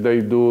companies,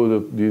 they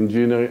do the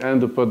engineering and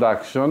the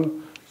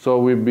production. So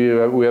we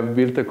have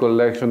built a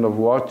collection of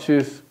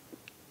watches,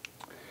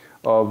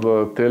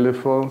 of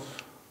telephones,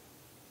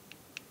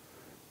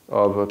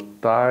 of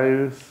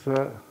tires,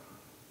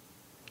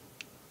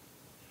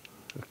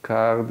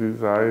 car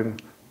design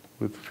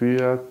with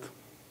Fiat,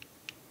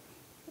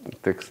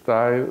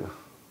 textile,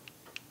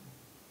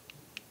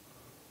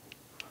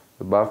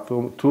 the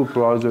bathroom, 2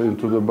 projects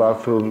into the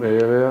bathroom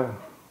area.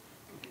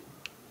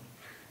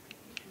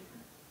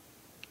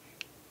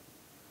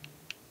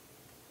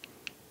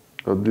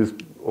 But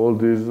all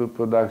these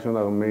productions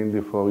are mainly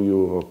for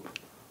Europe.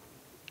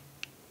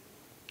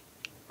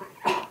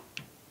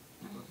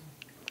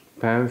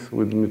 Pens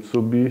with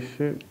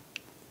Mitsubishi.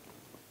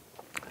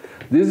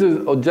 This is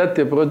Oggetti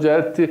e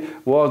Progetti,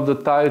 was the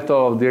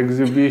title of the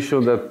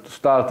exhibition that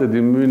started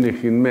in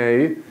Munich in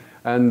May,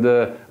 and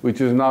which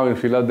is now in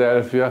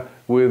Philadelphia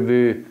with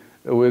the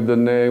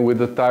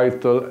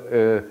title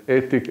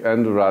Ethic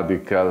and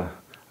Radical.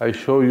 I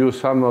show you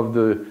some of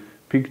the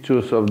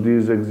pictures of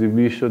this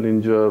exhibition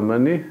in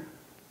Germany.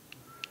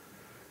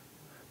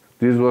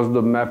 This was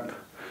the map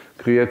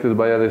created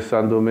by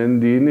Alessandro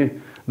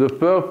Mendini. The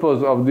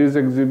purpose of this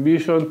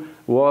exhibition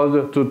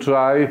was to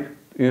try,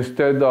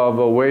 instead of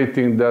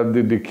waiting that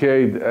the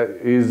decade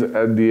is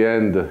at the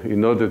end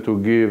in order to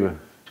give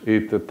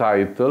it a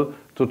title,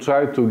 to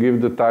try to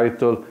give the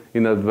title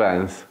in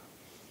advance,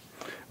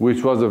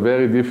 which was a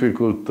very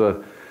difficult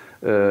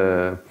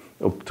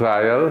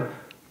trial.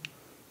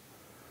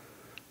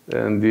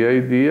 And the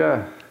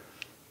idea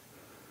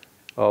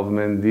of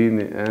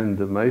Mendini and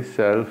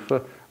myself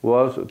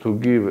was to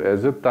give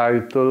as a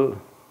title,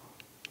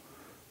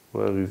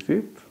 where is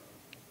it?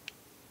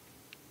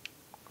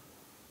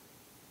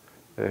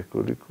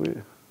 Eccoli qui.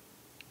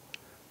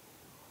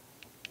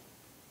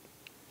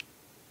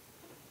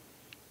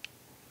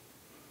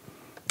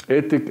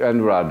 Ethic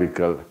and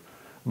Radical.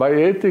 By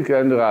ethic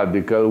and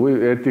radical,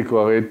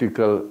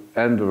 ethical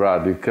and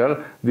radical,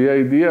 the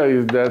idea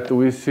is that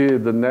we see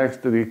the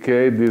next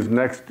decade, these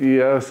next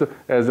years,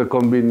 as a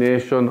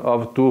combination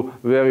of 2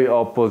 very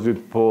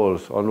opposite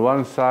poles. On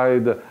one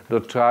side, the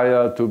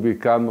trial to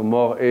become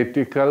more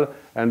ethical,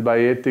 and by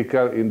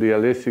ethical, in the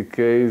Alessi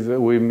case,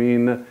 we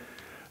mean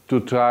to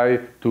try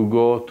to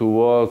go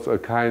towards a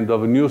kind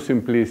of new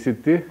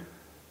simplicity.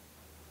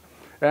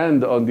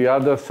 And on the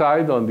other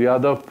side, on the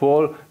other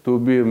pole, to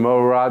be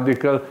more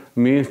radical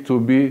means to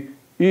be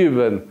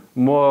even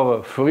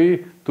more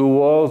free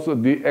towards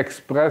the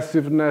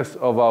expressiveness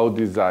of our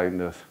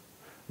designers.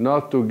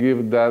 Not to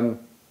give them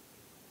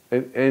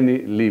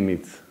any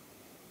limits.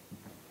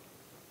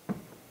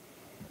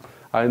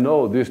 I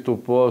know these two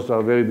poles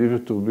are very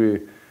difficult to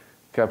be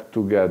kept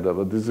together,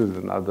 but this is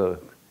another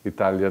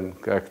Italian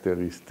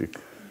characteristic.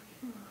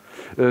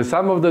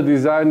 Some of the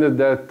designers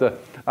that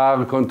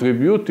are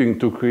contributing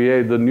to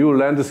create the new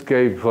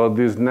landscape for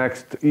these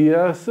next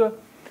years,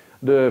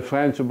 the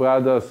French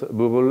brothers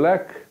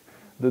Burulek,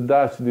 the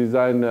Dutch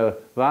designer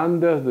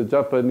Wanders, the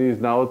Japanese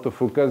Naoto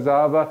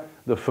Fukasawa,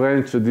 the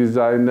French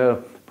designer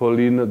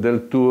Pauline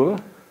Deltour.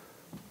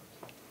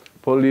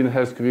 Pauline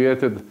has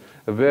created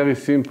a very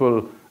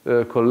simple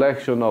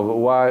collection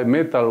of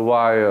metal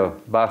wire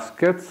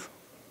baskets.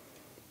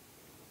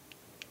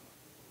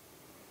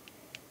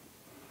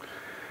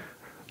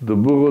 The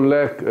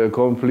Burulek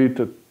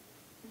completed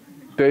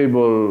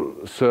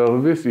table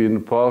service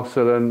in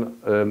porcelain,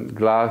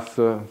 glass,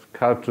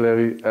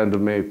 cutlery, and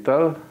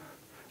metal.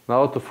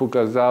 Naoto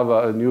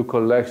Fukasawa, a new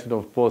collection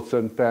of pots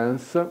and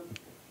pans.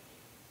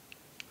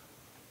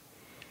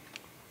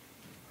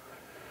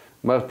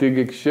 Martí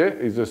Guixé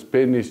is a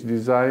Spanish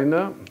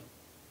designer.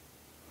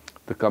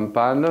 The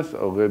campanas,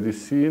 already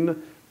seen.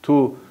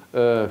 Two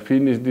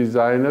Finnish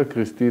designers,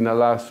 Christina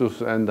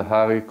Lassus and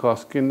Harri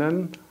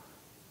Koskinen.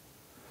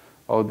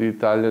 Or the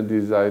Italian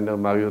designer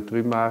Mario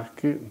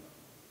Trimarchi.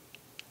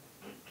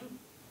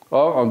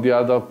 Or on the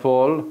other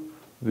pole,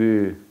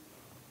 the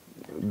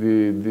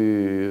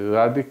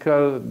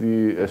radical,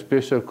 a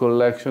special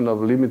collection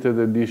of limited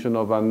edition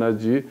of Anna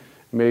G,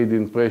 made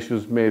in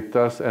precious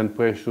metals and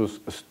precious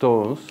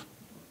stones,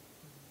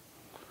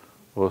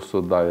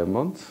 also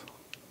diamonds.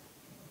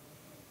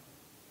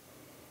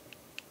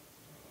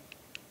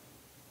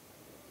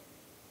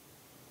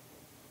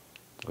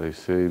 I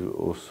save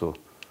also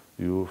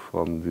you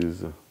from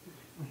this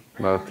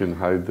Martin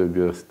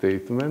Heidegger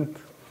statement.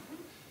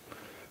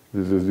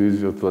 This is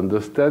easier to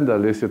understand.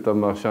 Alessi est un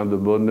marchand de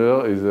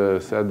bonheur is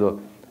a said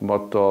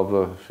motto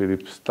of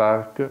Philip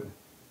Stark.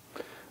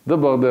 The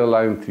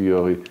borderline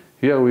theory.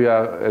 Here we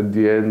are at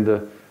the end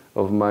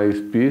of my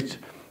speech.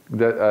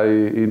 That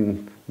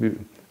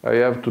I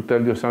have to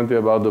tell you something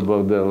about the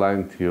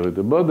borderline theory.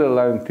 The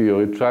borderline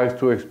theory tries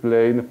to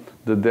explain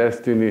the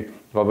destiny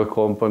of a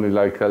company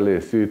like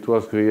Alessi. It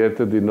was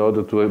created in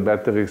order to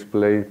better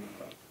explain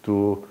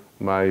to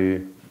my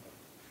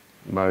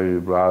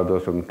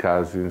brothers and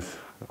cousins,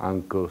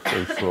 uncles,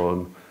 and so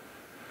on,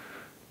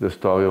 the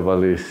story of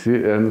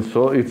Alessi. And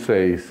so it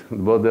says, the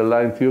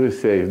borderline theory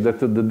says that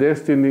the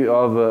destiny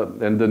of,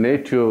 and the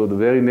nature, the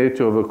very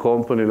nature of a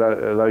company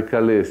like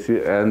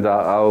Alessi and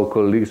our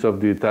colleagues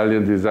of the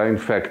Italian design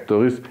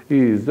factories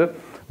is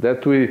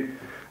that we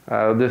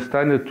are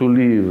destined to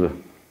live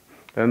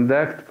and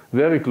act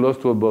very close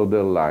to a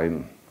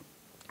borderline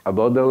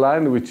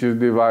which is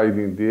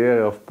dividing the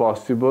area of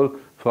possible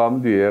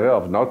from the area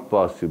of not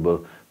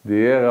possible. The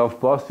area of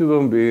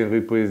possible being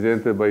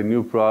represented by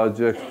new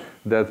projects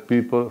that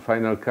people,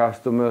 final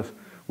customers,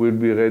 will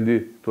be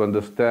ready to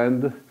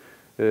understand,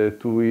 to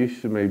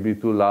wish, maybe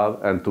to love,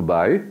 and to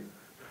buy.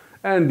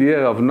 And the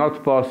area of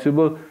not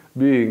possible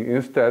being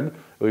instead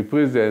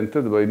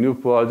represented by new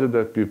projects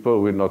that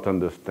people will not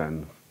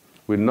understand,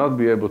 will not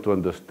be able to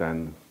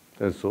understand,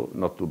 and so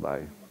not to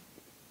buy.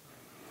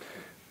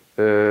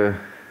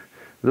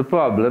 The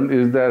problem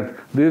is that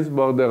this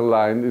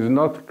borderline is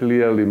not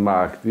clearly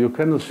marked. You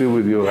cannot see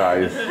with your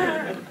eyes.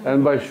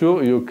 And by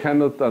sure, you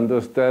cannot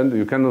understand,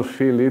 you cannot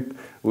feel it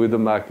with the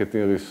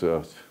marketing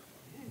research,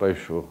 by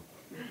sure.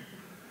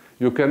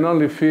 You can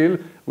only feel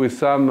with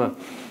some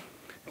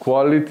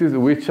qualities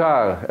which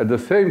are, at the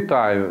same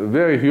time,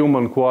 very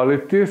human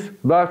qualities,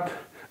 but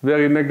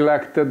very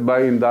neglected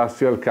by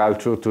industrial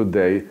culture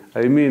today.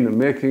 I mean,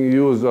 making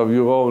use of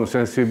your own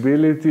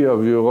sensibility,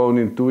 of your own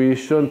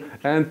intuition,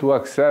 and to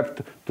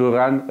accept to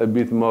run a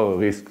bit more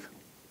risk.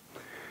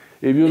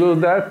 If you do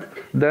that,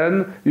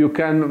 then you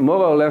can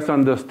more or less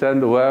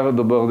understand where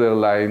the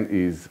borderline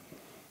is.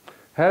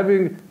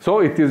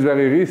 So it is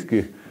very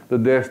risky, the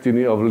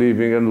destiny of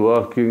living and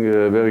working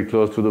very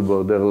close to the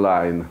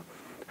borderline.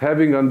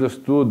 Having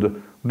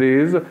understood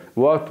this,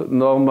 what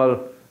normal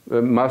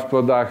mass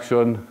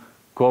production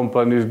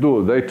companies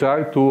do? They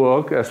try to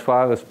work as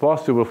far as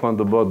possible from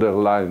the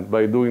borderline.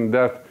 By doing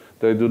that,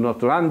 they do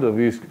not run the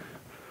risk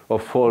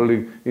of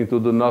falling into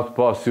the not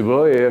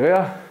possible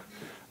area,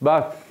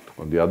 but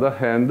on the other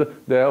hand,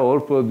 they are all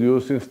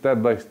producing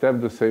step by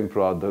step the same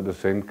product, the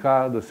same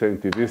car, the same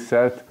TV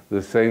set,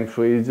 the same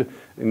fridge,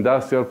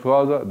 industrial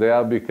product. They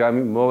are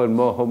becoming more and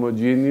more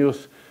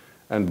homogeneous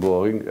and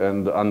boring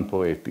and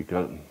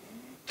unpoetical.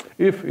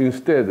 If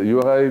instead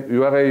you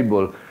are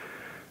able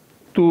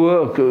to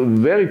work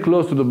very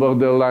close to the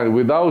borderline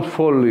without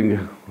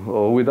falling,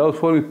 or without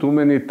falling too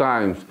many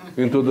times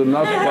into the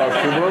not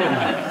possible,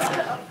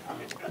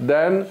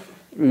 then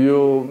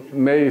you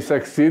may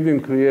succeed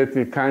in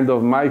creating kind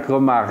of micro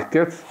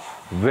markets,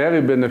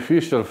 very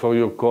beneficial for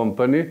your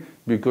company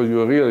because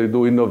you really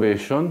do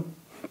innovation.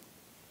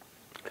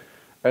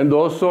 And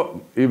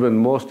also, even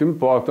most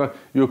important,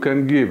 you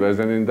can give as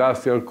an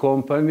industrial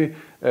company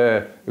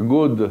a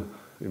good,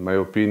 in my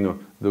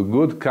opinion, the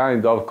good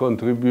kind of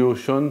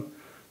contribution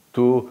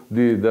to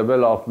the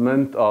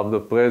development of the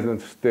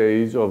present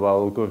stage of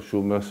our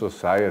consumer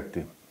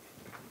society.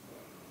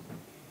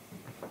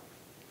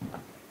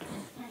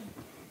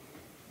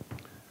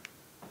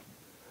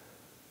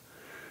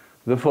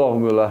 The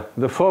formula.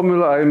 The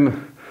formula,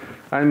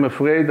 I'm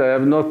afraid I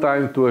have no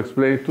time to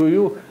explain to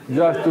you,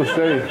 just to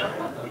say,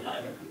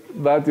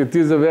 but it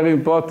is a very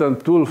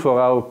important tool for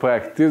our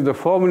practice. The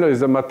formula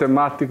is a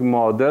mathematical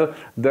model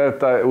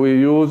that we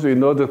use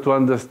in order to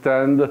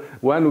understand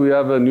when we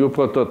have a new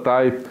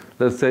prototype,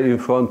 let's say, in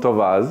front of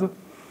us.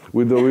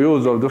 With the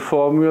use of the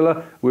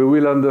formula, we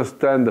will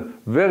understand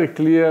very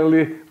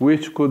clearly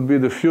which could be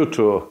the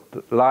future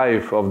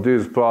life of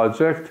this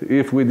project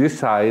if we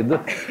decide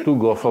to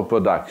go for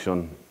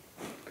production.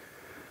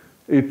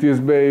 It is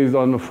based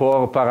on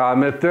 4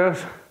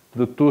 parameters.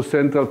 The 2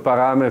 central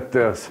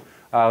parameters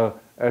are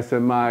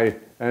SMI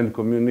and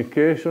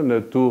communication. The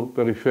 2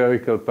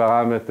 peripheral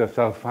parameters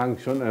are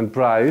function and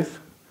price.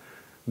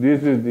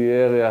 This is the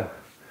area,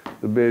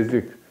 the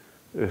basic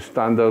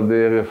standard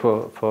area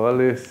for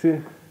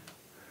Alessi.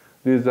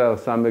 These are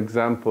some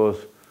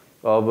examples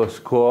of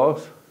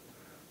scores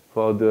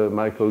for the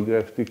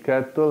microgravity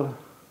kettle,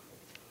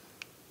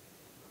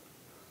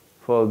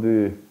 for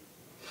the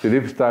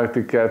Philips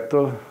starter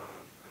kettle.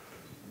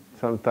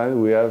 Sometimes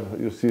we have,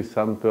 you see,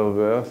 some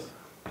perverse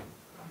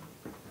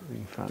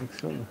in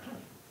function,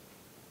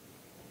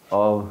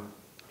 or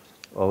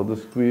the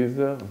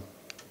squeezer.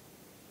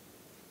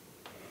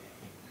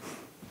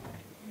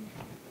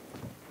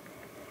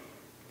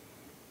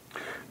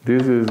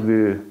 This is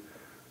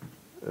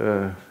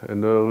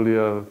an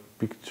earlier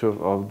picture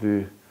of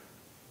the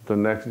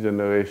next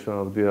generation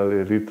of the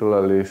little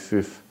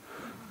Alessis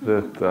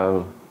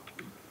that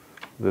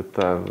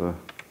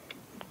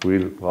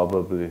will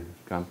probably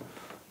come.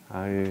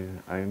 I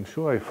am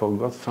sure I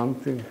forgot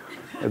something.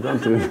 I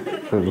don't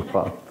remember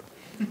what.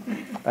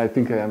 I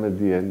think I am at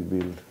the end,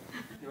 Bill.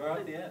 You are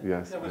at the end?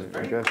 Yes,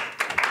 I guess.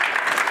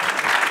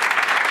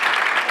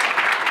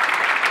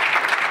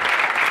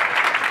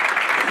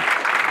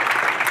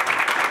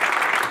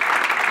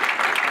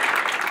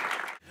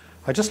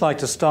 I'd just like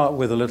to start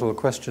with a little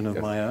question of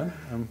my own.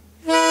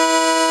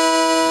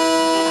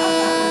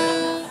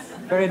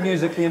 Very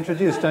musically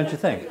introduced, don't you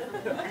think?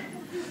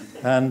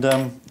 And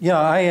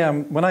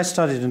when I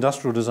studied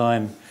industrial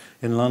design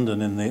in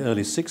London in the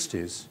early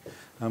 60s,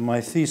 my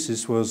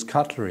thesis was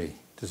cutlery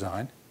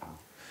design.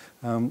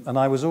 And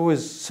I was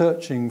always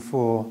searching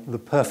for the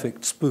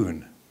perfect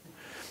spoon.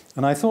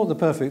 And I thought the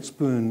perfect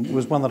spoon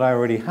was one that I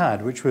already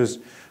had, which was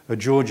a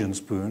Georgian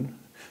spoon.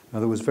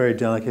 That was very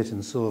delicate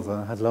in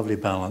silver, had lovely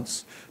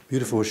balance,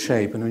 beautiful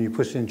shape, and when you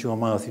put it into your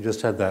mouth, you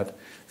just had that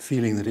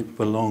feeling that it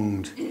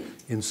belonged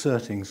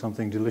inserting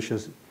something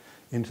delicious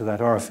into that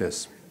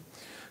orifice.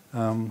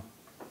 And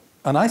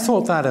I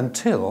thought that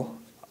until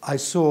I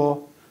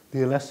saw the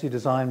Alessi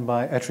design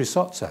by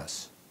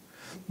Etri-Sotsas.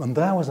 And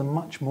that was a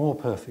much more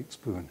perfect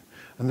spoon.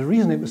 And the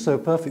reason it was so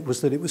perfect was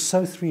that it was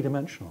so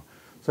three-dimensional.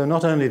 So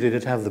not only did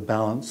it have the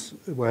balance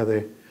where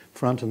the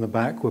front and the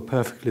back were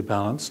perfectly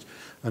balanced,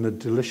 and a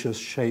delicious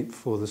shape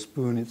for the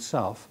spoon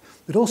itself.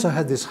 It also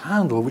had this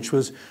handle which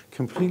was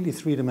completely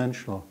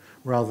three-dimensional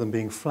rather than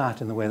being flat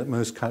in the way that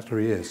most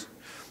cutlery is.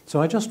 So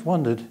I just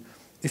wondered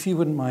if you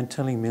wouldn't mind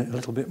telling me a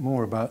little bit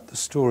more about the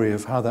story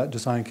of how that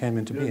design came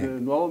into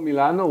being. Nuovo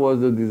Milano was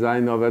the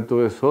design of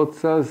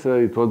Etri-Sotsas.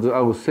 It was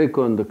our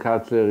second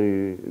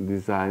cutlery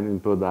design in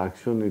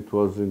production. It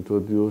was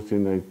introduced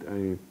in,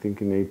 I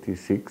think, in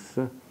 '86.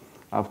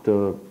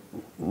 After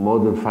more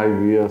than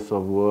 5 years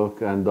of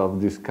work and of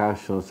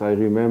discussions, I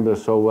remember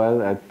so well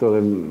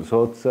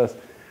Etri-Sotsas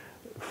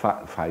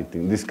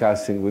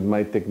discussing with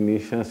my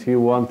technicians. He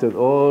wanted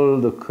all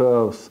the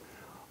curves,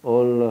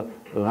 all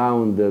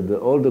rounded,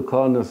 all the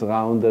corners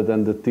rounded,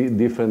 and the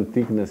different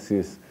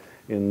thicknesses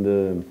in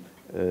the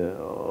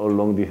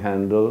along the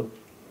handle.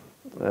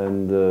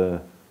 And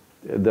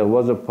there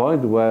was a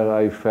point where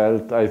I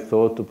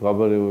thought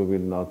probably we will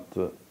not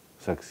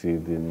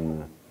succeed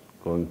in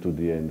going to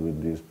the end with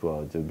this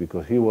project,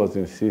 because he was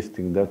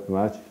insisting that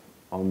much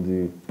on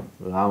the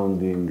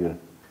rounding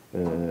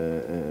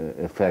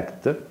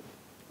effect.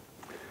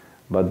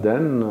 But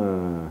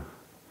then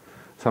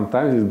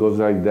sometimes it goes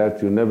like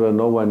that. You never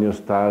know when you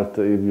start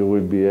if you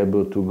will be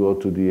able to go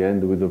to the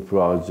end with the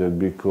project,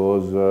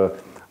 because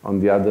on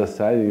the other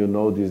side, you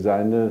know,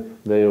 designer,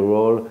 their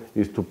role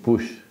is to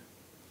push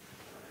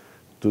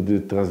to the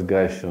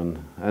transgression.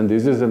 And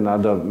this is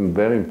another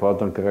very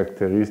important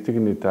characteristic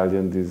in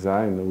Italian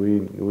design.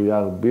 We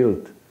are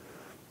built,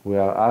 we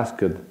are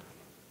asked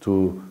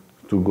to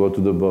go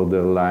to the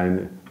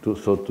borderline, to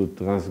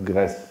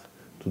transgress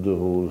to the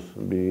rules,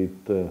 be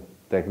it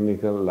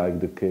technical,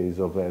 like the case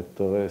of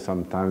Ettore.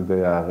 Sometimes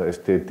they are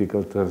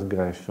aesthetical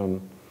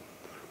transgression,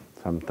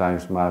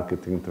 sometimes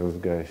marketing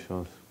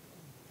transgressions.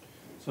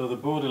 So the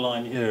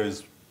borderline here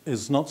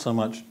is not so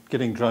much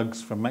getting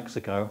drugs from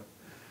Mexico,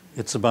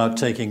 it's about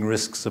taking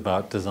risks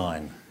about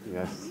design.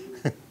 Yes.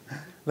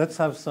 Let's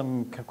have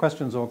some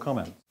questions or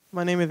comments.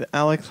 My name is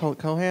Alex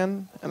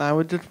Holt-Cohan, and I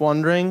was just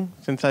wondering,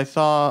 since I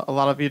saw a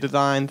lot of your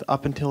designs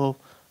up until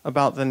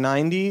about the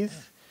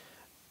 90s.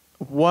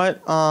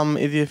 What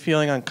is your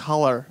feeling on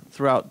color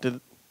throughout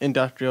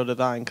industrial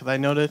design? Because I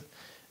noticed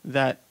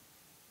that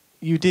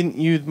you didn't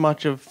use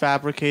much of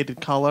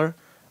fabricated color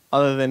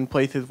other than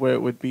places where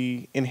it would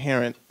be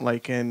inherent,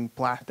 like in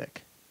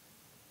plastic.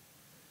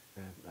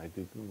 I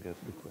didn't get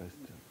the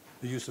question.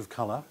 The use of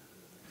color.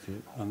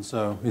 And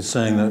so he's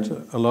saying that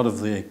a lot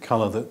of the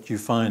color that you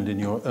find in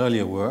your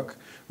earlier work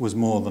was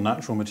more the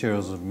natural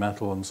materials of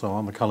metal and so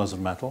on, the colors of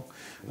metal.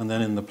 And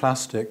then in the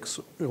plastics,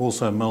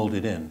 also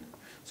molded in.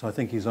 So I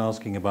think he's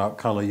asking about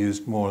color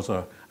used more as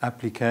a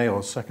applique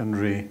or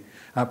secondary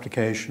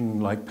application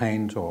like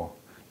paint or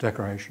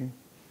decoration.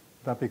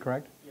 Would that be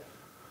correct? Yeah.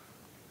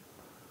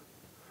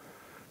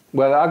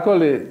 Well,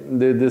 actually,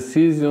 the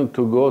decision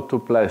to go to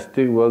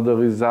plastic was the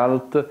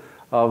result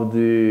of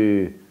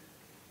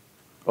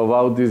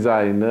our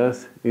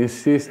designers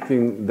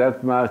insisting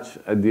that much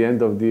at the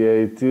end of the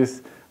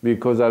 80s,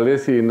 because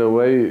Alessi, in a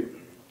way,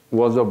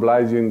 was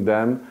obliging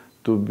them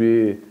to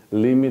be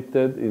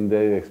limited in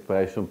their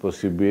expression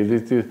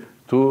possibilities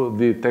to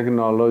the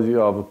technology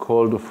of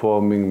cold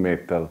forming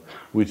metal,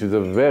 which is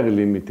a very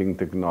limiting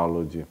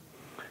technology.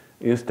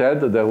 Instead,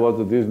 there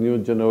was this new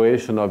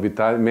generation of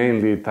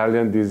mainly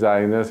Italian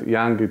designers,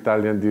 young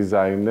Italian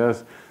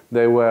designers.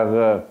 They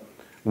were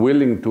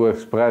willing to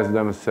express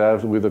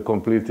themselves with a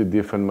completely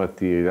different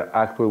material,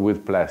 actually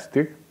with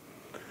plastic,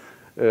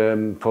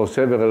 for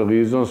several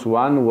reasons.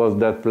 One was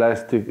that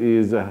plastic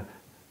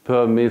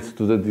permits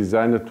to the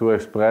designer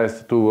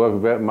to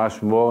work very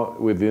much more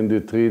within the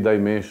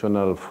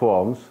three-dimensional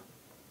forms.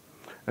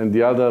 And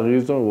the other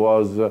reason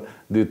was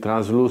the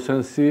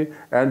translucency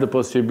and the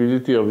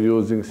possibility of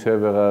using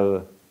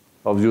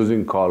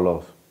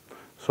colors.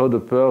 So the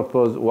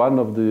purpose, one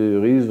of the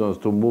reasons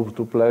to move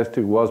to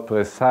plastic was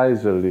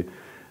precisely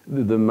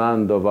the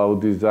demand of our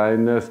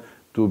designers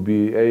to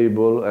be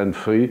able and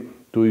free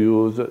to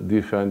use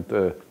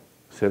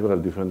several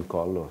different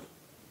colors.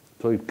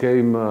 So it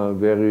came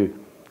very,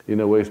 in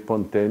a way,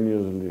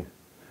 spontaneously,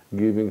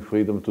 giving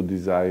freedom to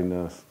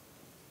designers,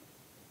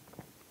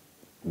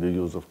 the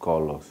use of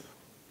colors.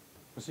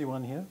 I see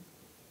one here.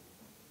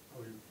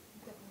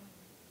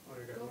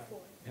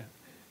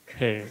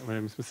 Hey, my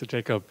name is Mr.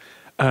 Jacob.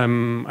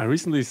 I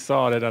recently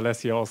saw that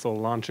Alessi also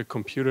launched a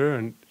computer,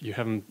 and you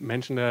haven't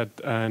mentioned that,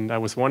 and I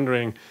was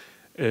wondering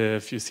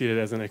if you see it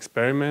as an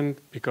experiment,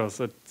 because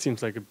it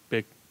seems like a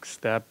big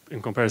step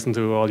in comparison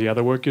to all the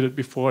other work you did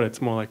before.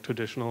 It's more like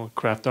traditional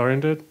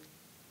craft-oriented.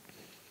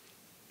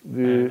 I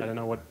don't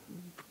know, what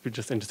would be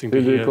just interesting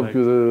to hear.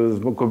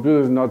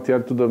 Computer is not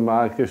yet to the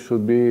market,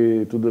 should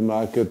be to the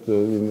market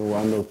in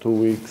 1 or 2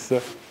 weeks.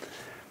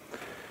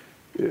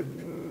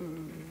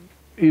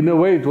 In a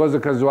way, it was a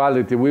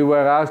casualty. We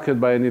were asked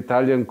by an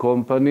Italian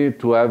company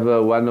to have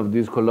one of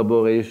these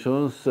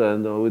collaborations,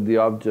 and with the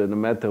object, the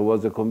matter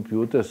was a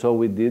computer, so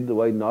we did.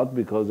 Why not?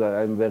 Because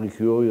I'm very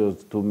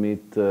curious to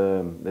meet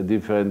a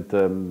different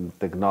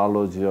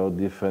technology or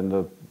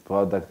different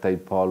product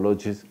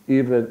typologies,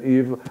 even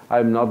if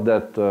I'm not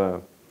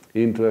that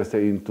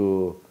interested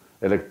into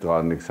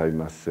electronics, I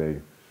must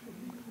say.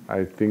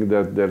 I think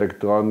that the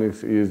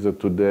electronics is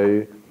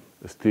today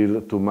still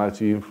too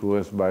much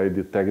influenced by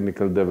the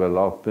technical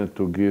development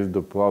to give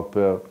the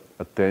proper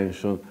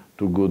attention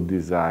to good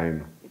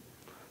design.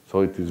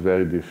 So it is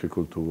very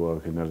difficult to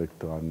work in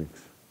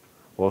electronics.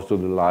 Also,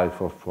 the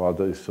life of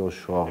product is so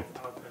short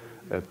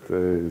that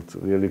it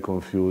really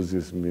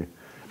confuses me.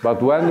 But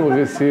when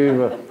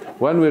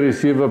we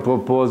receive a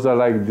proposal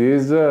like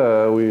this,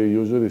 we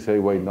usually say,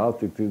 why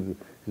not? It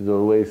is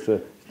always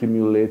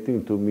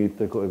stimulating to meet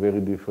a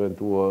very different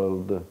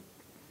world.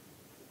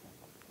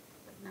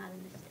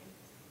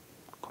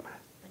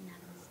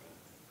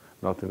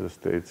 Not in the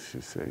States, she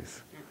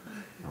says.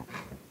 No.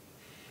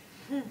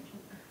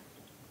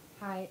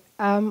 Hi.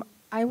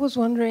 I was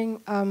wondering,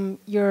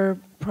 your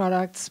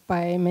products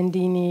by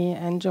Mendini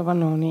and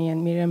Giovannoni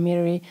and Miriam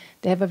Miri,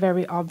 they have a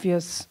very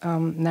obvious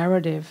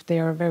narrative. They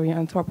are very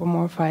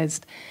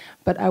anthropomorphized.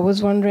 But I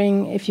was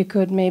wondering if you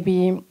could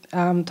maybe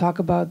talk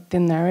about the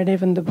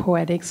narrative and the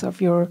poetics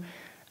of your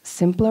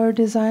simpler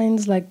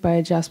designs, like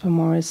by Jasper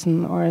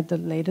Morrison, or the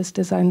latest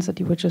designs that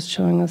you were just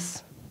showing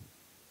us.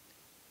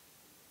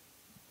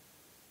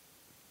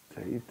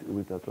 Say it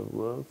with other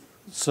words.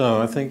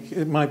 So I think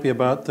it might be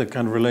about the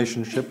kind of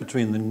relationship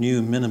between the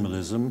new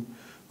minimalism,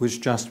 which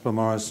Jasper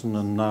Morrison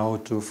and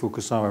Naoto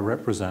Fukusawa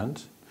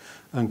represent,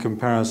 and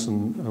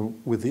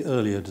comparison with the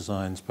earlier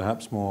designs,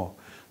 perhaps more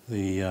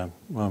the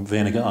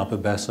Weniger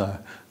Aperbesser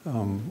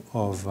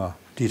of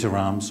Dieter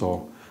Rams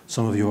or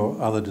some of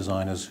your other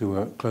designers who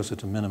are closer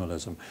to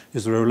minimalism.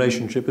 Is there a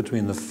relationship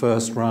between the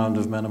first round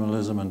of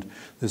minimalism and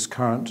this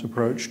current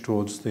approach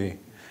towards the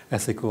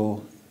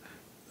ethical?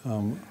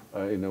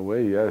 In a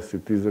way, yes,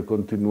 it is a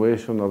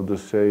continuation of the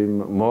same,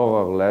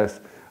 more or less,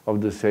 of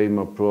the same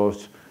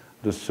approach,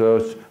 the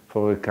search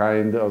for a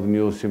kind of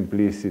new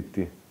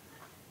simplicity.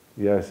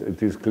 Yes,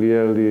 it is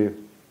clearly,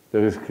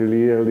 there is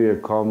clearly a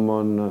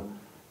common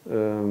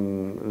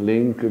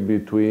link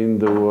between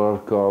the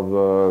work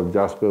of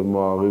Jasper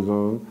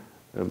Morrison,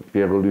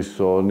 Piero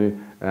Lissoni,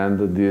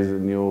 and these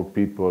new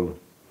people.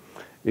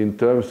 In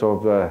terms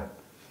of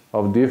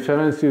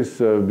differences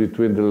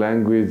between the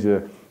language,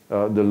 the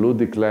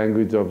ludic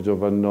language of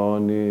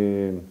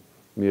Giovannoni,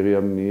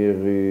 Miriam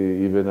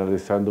Miri, even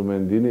Alessandro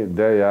Mendini,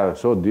 they are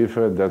so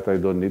different that I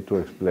don't need to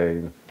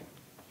explain.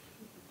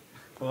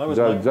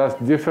 Well,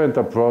 just different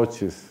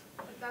approaches.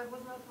 But that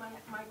was not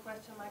my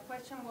question. My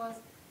question was...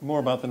 more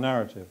about the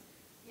narrative.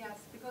 Yes,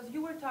 because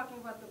you were talking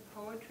about the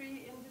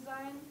poetry in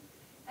design,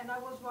 and I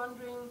was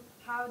wondering,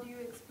 how do you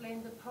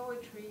explain the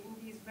poetry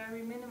in these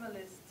very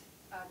minimalist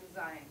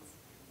designs,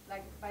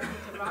 like by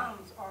Peter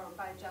Rounds or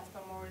by Jasper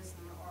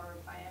Morrison or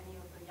by any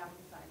of the young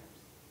designers?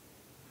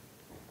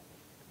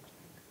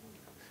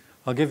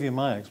 I'll give you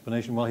my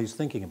explanation while he's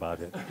thinking about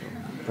it.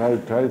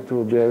 Try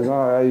to be.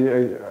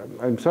 No,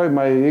 I'm sorry,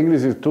 my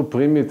English is too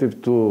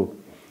primitive to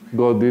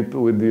go deep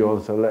with the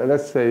answer.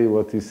 Let's say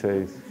what he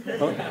says.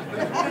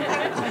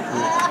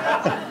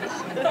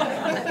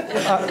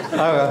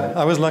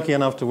 I was lucky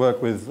enough to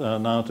work with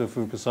Naoto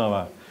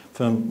Fukasawa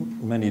for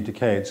many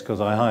decades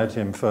because I hired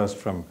him first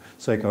from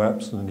Seiko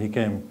Epson, and he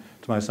came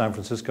to my San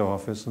Francisco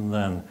office and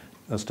then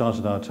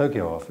started our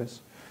Tokyo office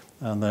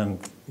and then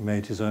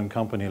made his own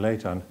company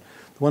later. And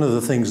one of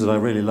the things that I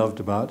really loved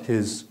about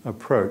his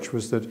approach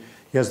was that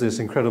he has this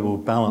incredible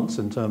balance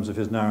in terms of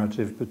his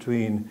narrative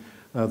between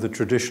the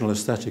traditional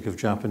aesthetic of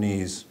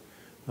Japanese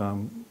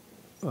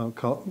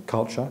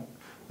culture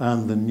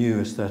and the new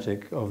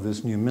aesthetic of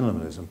this new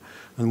minimalism.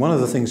 And one of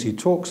the things he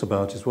talks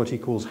about is what he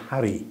calls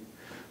hari.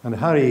 And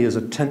hari is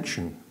a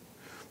tension.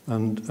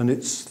 And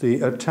it's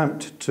the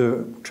attempt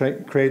to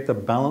create the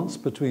balance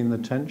between the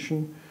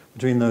tension,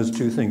 between those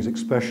two things,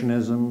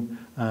 expressionism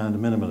and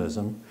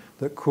minimalism,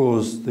 that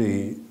caused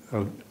the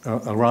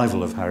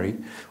arrival of hari.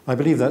 I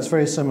believe that's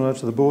very similar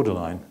to the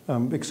borderline,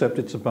 except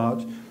it's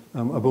about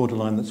a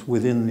borderline that's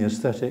within the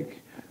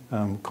aesthetic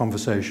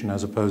conversation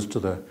as opposed to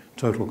the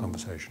total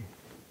conversation.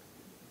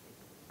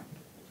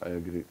 I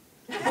agree.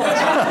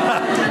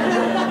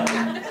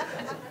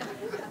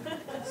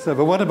 So,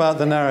 but what about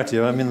the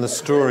narrative? I mean, the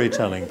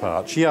storytelling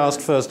part. She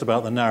asked first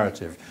about the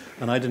narrative,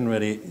 and I didn't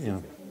really,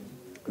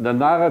 The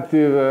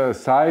narrative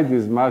side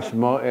is much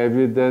more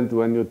evident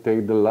when you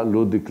take the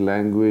ludic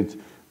language,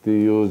 the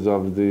use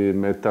of the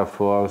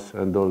metaphors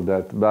and all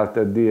that. But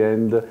at the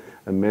end,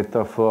 a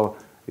metaphor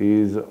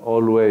is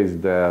always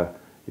there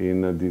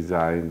in a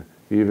design.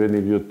 Even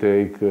if you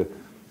take,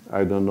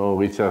 I don't know,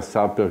 Richard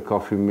Sapper,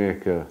 coffee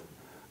maker,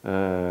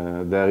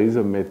 there is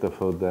a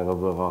metaphor there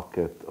of a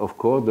rocket. Of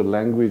course, the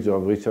language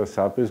of Richard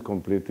Sapper is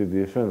completely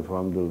different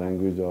from the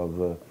language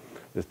of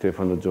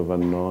Stefano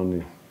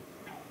Giovannoni.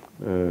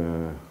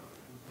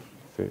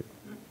 See.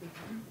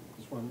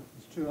 This one,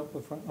 there's two up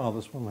the front. Oh,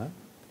 this one there.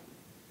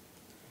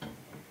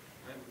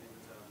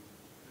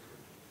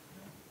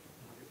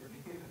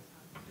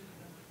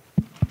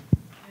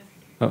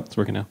 Oh, it's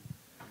working now.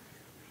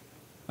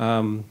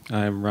 I'm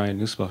Ryan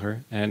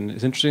Nussbacher, and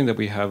it's interesting that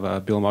we have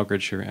Bill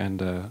Moggridge here and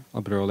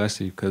Alberto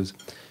Alessi, because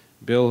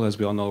Bill, as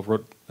we all know,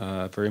 wrote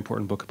a very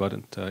important book about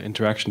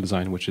interaction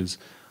design, which is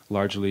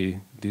largely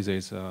these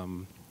days,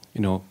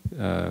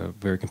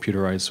 very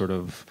computerized sort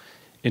of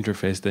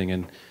interface thing.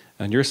 And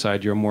on your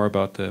side, you're more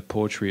about the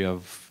poetry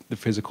of the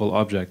physical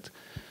object.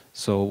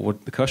 So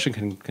what the question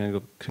can kind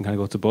of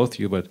go to both of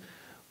you, but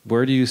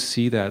where do you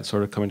see that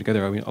sort of coming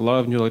together? I mean, a lot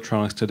of new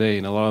electronics today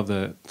and a lot of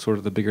the sort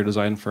of the bigger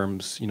design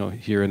firms,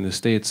 here in the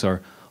States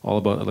are all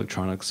about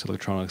electronics,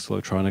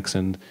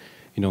 and,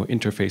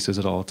 interfaces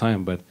at all the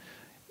time. But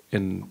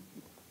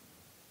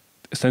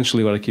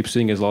essentially what I keep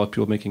seeing is a lot of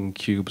people making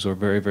cubes or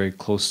very, very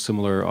close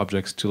similar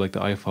objects to like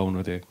the iPhone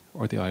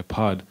or the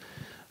iPod.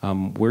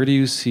 Where do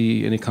you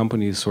see any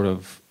companies sort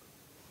of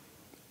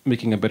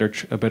making a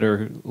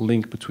better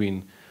link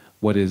between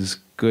what is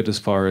good as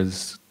far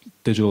as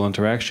digital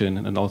interaction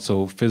and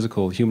also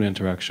physical human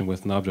interaction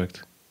with an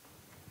object?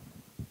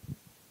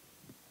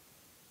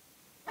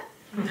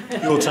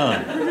 Your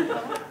turn.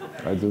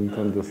 I don't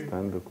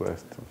understand the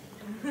question.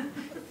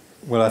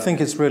 Well, I think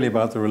it's really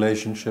about the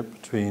relationship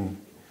between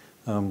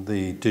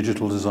the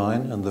digital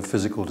design and the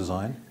physical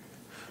design,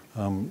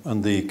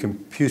 and the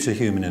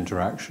computer-human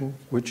interaction,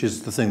 which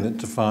is the thing that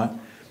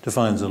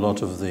defines a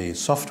lot of the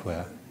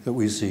software that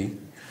we see,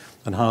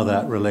 and how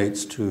that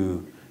relates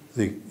to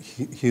the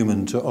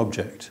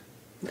human-to-object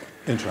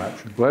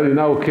interaction. Well, in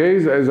our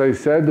case, as I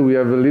said, we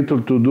have a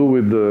little to do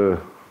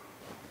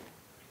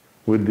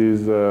with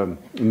these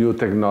new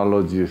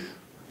technologies,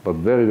 but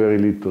very, very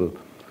little.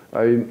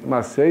 I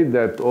must say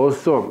that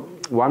also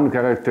one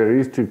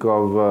characteristic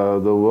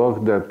of the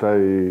work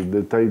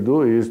that I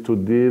do is to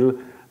deal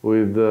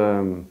with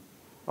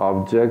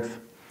objects,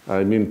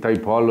 I mean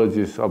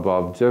typologies of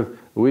objects,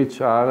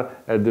 which are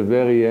at the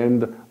very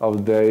end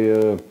of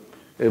their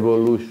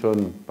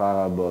evolution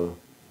parable.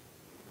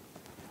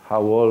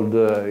 How old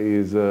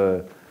is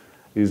a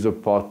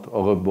pot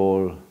or a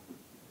bowl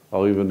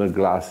or even a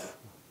glass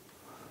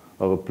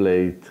or a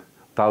plate?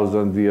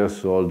 1,000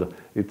 years old.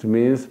 It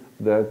means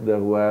that there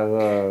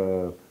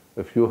were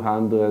a few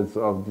hundreds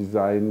of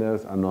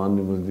designers,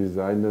 anonymous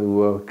designers,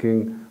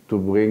 working to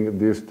bring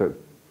this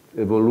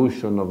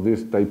evolution of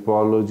this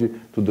typology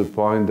to the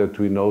point that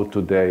we know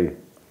today.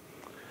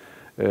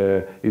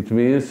 It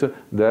means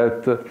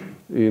that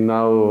in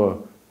our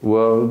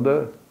world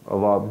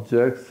of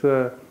objects,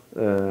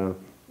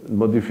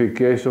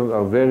 modifications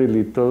are very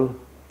little.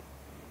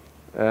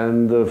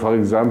 And for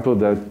example,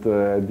 that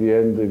at the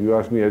end, if you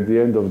ask me, at the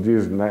end of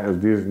this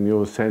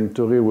new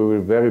century, we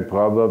will very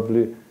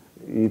probably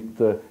eat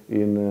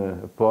in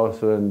a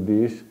porcelain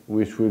dish,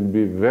 which will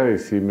be very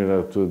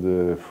similar to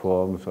the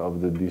forms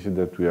of the dish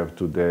that we have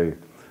today.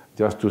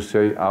 Just to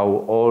say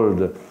how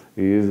old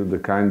is the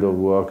kind of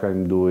work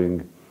I'm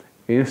doing.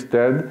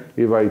 Instead,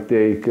 if I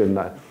take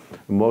a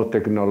more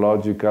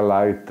technological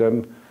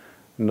item,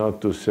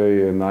 not to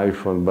say an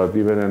iPhone, but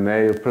even an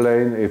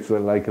airplane, it's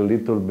like a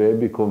little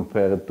baby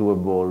compared to a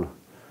ball.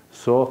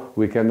 So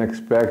we can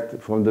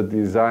expect from the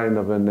design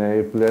of an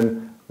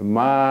airplane a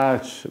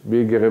much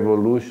bigger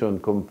evolution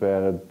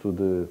compared to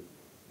the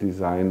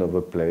design of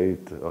a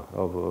plate, or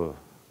of a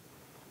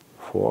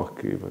fork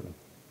even.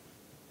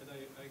 And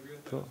I agree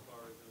with that as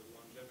far as the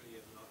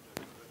longevity of an object,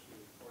 especially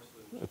with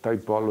porcelain. A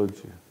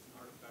typology. It's an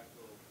artifact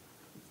that will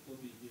still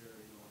be here,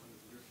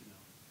 hundreds of years from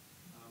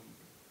now.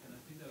 And I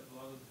think that a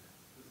lot of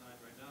design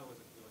right now is,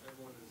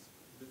 everyone is,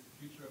 the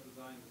future of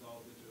design is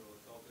all digital.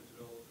 It's all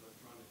digital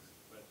electronics.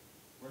 But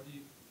where do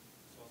you,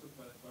 so I'll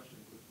simplify that question,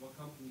 what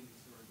companies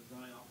or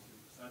design officers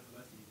besides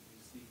Alessi do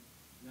you see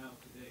now,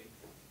 today,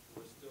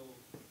 who are still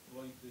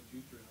going to the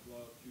future and have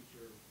a lot of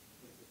future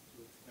places to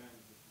expand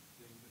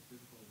the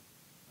physical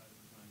side of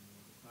design,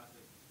 the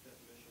classic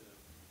definition of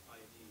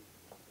ID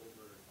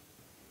over,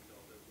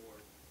 the more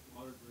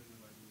modern version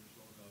of ID, which is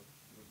all about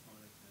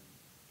electronics and,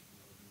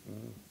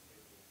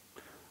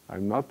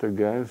 I'm not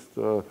against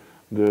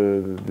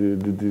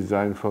the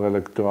design for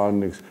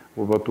electronics,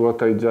 but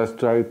what I just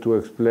tried to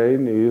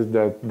explain is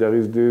that there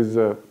is this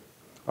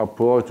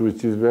approach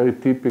which is very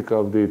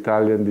typical of the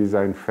Italian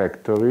design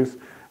factories,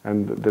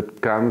 and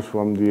that comes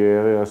from the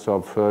areas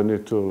of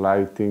furniture,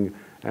 lighting,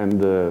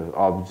 and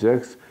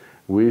objects,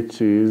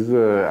 which is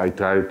I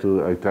try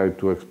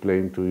to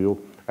explain to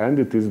you, and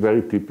it is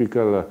very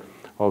typical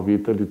of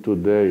Italy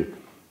today.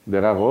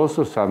 There are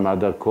also some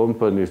other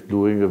companies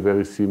doing a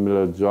very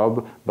similar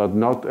job, but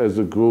not as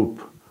a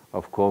group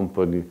of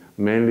companies,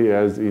 mainly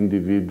as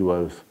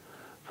individuals.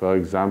 For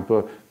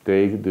example,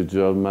 take the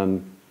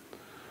German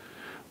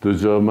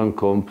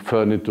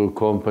furniture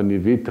company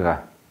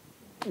Vitra,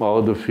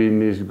 or the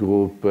Finnish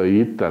group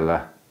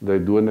Itala. They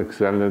do an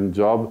excellent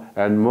job,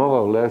 and more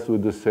or less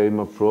with the same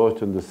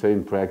approach and the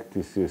same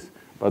practices.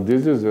 But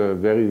this is a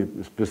very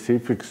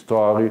specific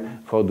story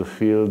for the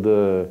field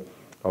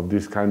of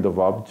this kind of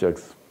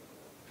objects.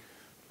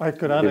 I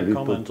could add a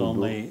comment on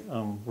the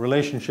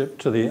relationship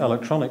to the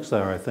electronics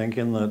there, I think,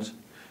 in that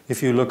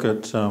if you look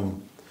at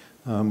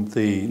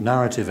the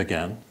narrative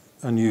again,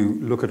 and you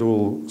look at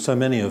so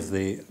many of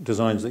the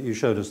designs that you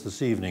showed us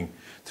this evening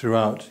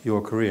throughout your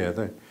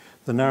career,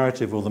 the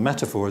narrative or the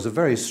metaphor is a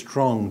very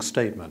strong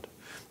statement,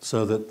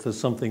 so that there's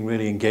something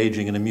really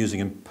engaging and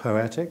amusing and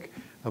poetic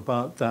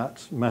about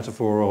that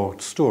metaphor or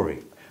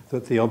story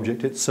that the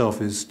object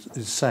itself is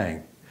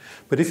saying.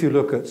 But if you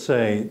look at,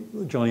 say,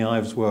 Johnny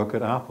Ive's work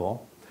at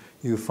Apple,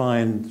 you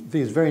find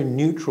these very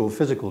neutral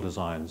physical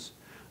designs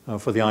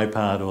for the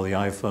iPad or the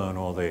iPhone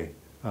or the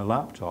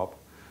laptop,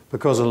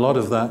 because a lot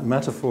of that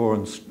metaphor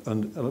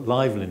and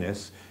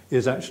liveliness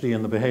is actually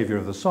in the behavior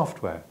of the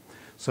software.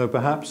 So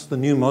perhaps the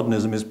new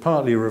modernism is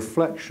partly a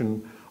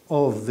reflection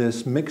of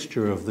this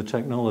mixture of the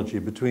technology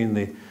between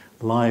the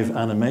live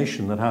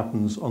animation that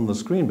happens on the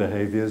screen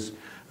behaviors,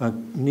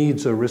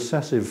 needs a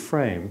recessive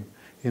frame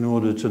in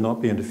order to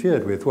not be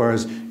interfered with.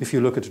 Whereas if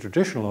you look at a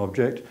traditional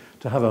object,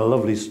 to have a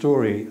lovely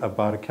story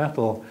about a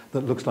kettle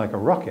that looks like a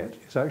rocket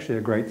is actually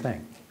a great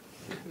thing.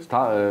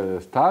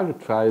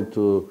 Stark tried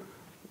to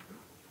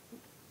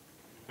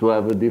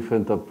have a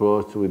different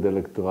approach with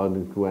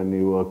electronics when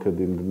he worked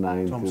in the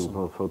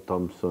 90s for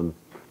Thomson.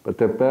 But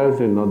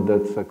apparently not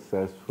that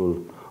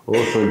successful,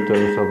 also in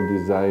terms of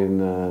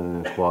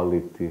design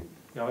quality.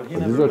 Yeah, but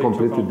these are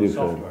completely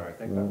different. Software, I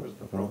think that was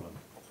the problem.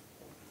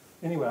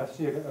 Anyway, I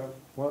see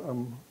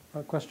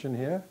a question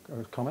here,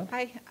 or a comment.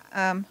 Hi.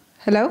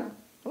 Hello.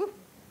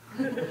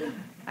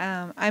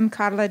 I'm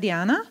Carla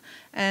Diana,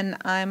 and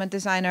I'm a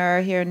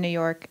designer here in New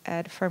York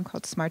at a firm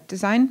called Smart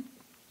Design.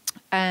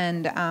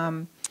 And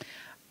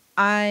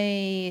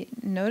I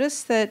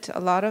noticed that a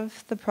lot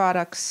of the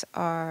products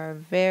are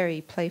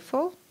very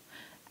playful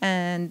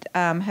and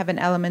have an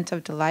element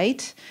of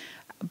delight,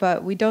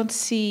 but we don't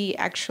see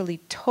actually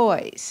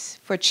toys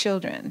for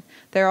children.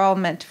 They're all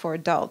meant for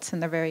adults,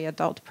 and they're very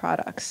adult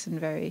products and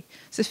very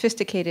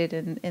sophisticated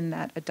in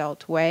that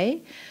adult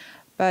way.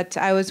 But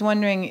I was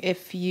wondering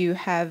if you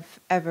have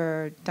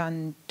ever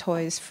done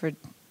toys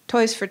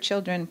for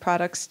children,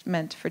 products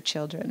meant for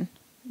children.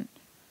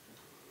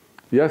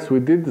 Yes, we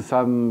did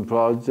some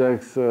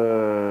projects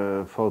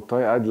for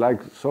toys. I'd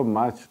like so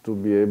much to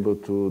be able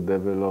to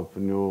develop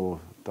new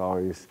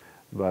toys,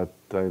 but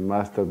I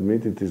must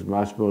admit it is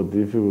much more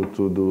difficult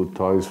to do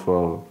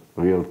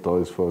real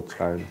toys for a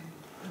child.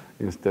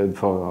 Instead,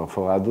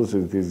 for adults,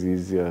 it is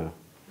easier,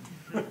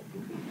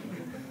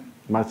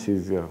 much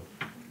easier.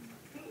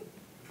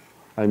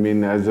 I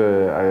mean,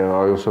 I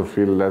also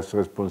feel less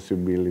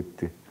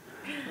responsibility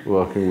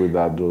working with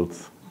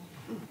adults.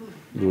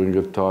 Doing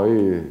a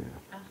toy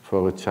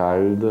for a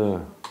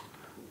child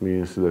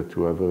means that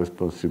you have a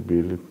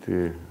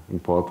responsibility,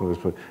 important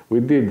responsibility. We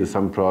did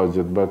some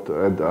projects, but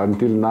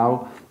until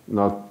now,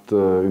 not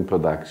in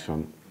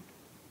production.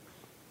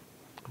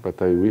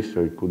 But I wish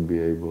I could be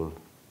able.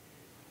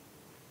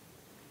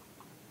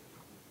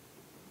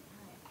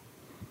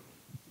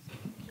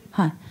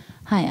 Hi,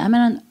 I'm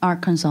an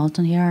art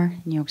consultant here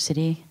in New York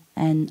City,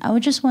 and I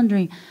was just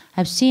wondering,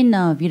 I've seen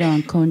Vito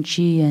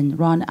Anconci and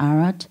Ron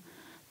Arat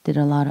did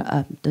a lot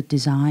of the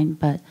design,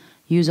 but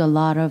use a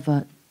lot of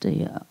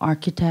the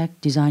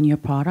architect design your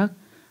product.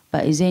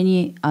 But is there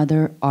any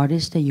other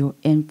artist that you're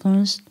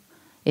influenced?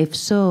 If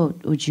so,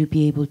 would you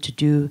be able to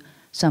do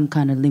some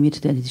kind of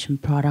limited edition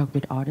product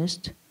with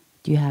artists?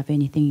 Do you have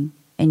anybody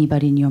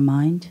in your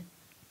mind?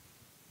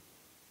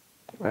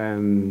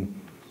 And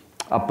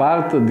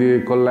apart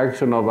the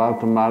collection of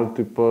art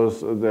multiples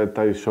that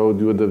I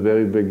showed you at the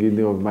very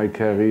beginning of my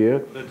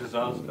career,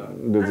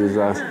 the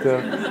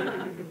disaster.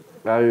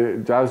 I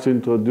just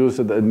introduced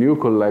a new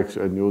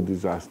collection, a new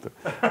disaster,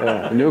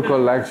 a new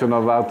collection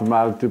of art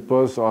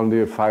multiples,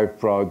 only 5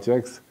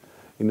 projects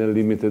in a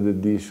limited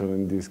edition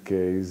in this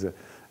case.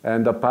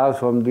 And apart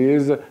from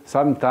this,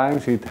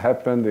 sometimes it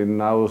happened in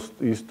our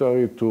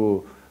history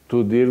to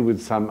deal with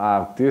some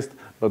artists,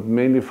 but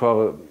mainly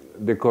for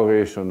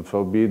decoration,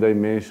 for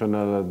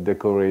bidimensional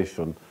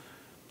decoration.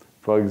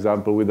 For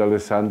example, with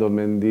Alessandro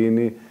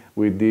Mendini,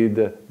 we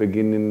did,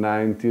 beginning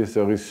 90s,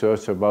 a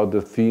research about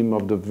the theme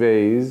of the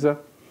vase,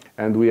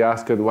 and we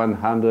asked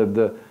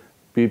 100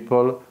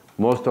 people,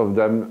 most of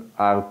them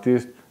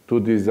artists, to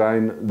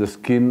design the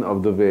skin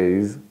of the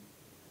vase,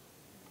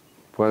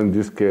 for in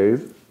this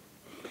case.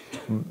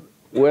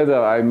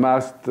 Whether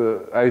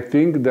I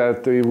think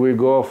that if we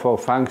go for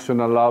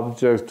functional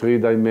objects,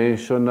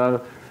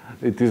 3-dimensional,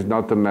 it is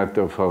not a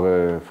matter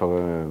for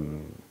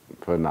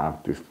an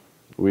artist.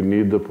 We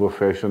need the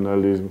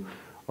professionalism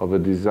of a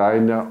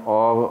designer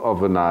or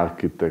of an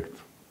architect,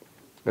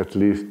 at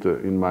least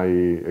in my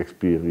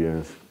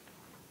experience.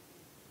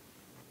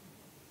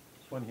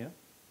 This one here.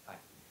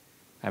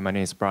 Hi, my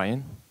name is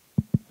Brian,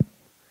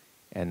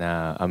 and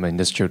I'm an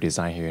industrial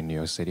designer here in New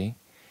York City.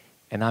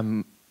 And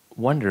I'm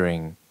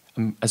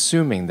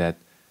assuming that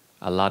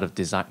a lot of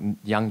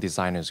young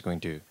designers are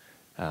going to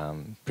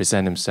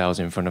present themselves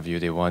in front of you.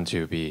 They want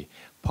to be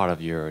part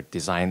of your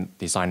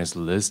designers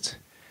list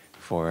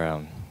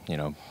for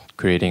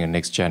creating the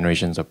next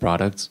generations of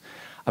products.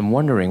 I'm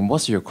wondering,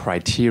 what's your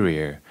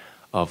criteria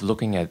of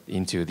looking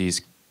into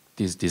these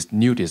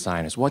new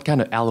designers? What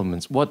kind of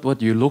elements, what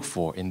do you look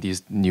for in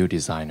these new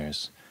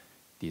designers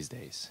these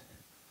days?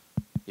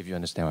 If you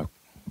understand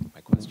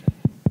my question.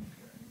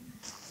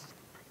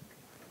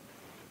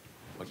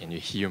 Or can you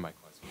hear my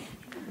question?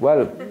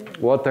 Well,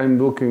 what I'm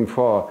looking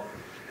for,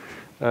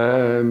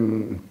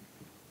 the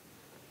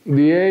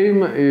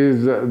aim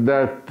is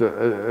that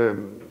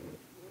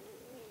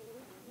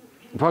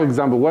for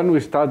example, when we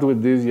started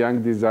with this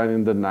young design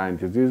in the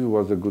 90s, this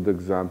was a good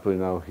example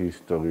in our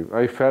history.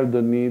 I felt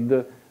the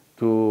need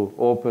to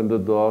open the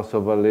doors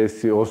of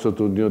Alessi also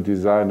to new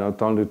design,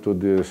 not only to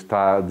the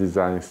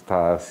design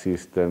star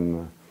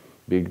system,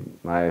 big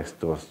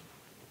maestros.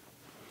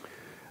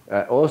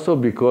 Also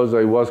because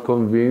I was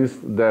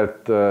convinced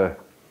that,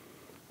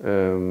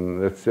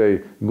 let's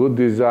say, good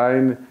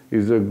design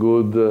is a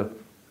good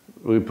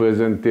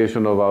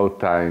representation of our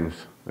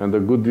times. And a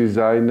good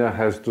designer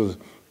has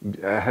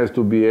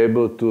to be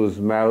able to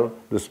smell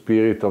the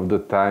spirit of the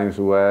times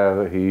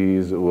where he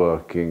is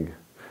working.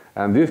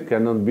 And this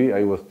cannot be,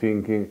 I was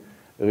thinking,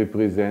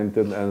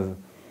 represented as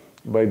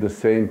by the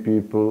same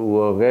people who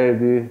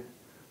already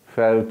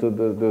felt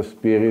the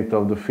spirit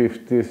of the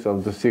 50s,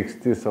 of the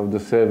 60s, of the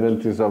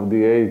 70s, of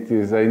the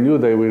 80s. I knew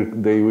they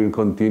will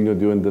continue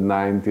during the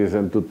 90s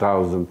and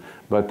 2000,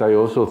 but I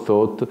also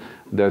thought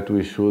that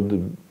we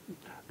should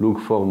look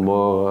for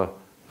more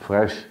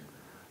fresh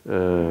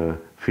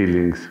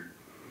feelings.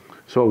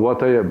 So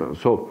what I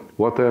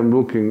am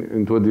looking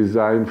into a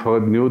design for a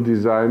new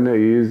designer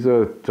is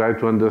try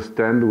to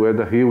understand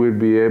whether he will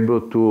be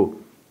able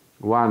to,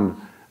 one,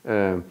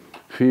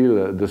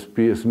 feel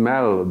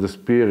smell the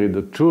spirit,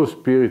 the true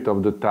spirit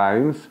of the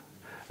times,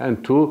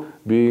 and two,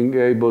 being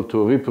able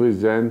to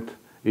represent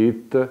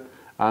it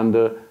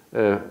under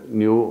a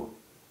new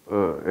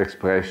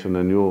expression,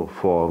 a new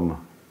form.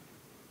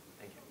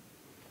 Thank you.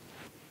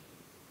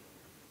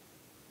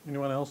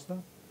 Anyone else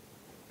there?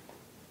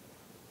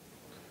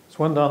 There's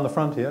one down the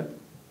front here.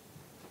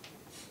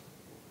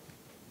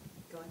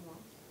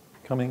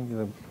 Coming,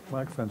 the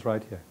microphone's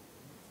right here.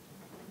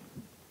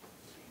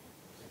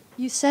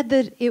 You said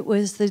that it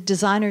was the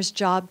designer's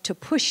job to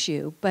push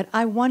you, but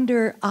I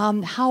wonder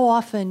how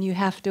often you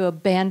have to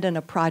abandon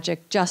a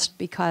project just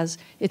because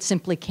it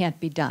simply can't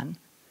be done.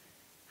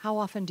 How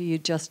often do you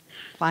just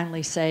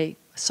finally say,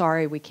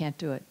 sorry, we can't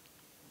do it?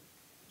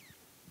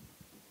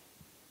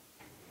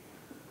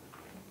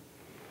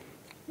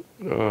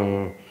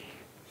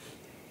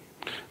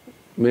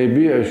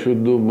 Maybe I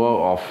should do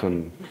more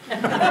often.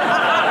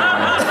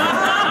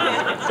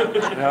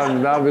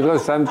 Now,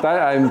 because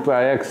sometimes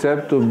I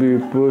accept to be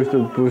pushed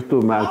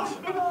too much.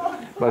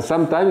 But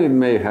sometimes it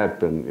may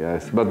happen,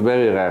 yes, but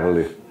very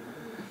rarely.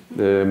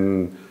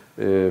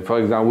 For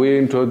example, we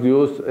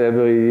introduce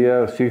every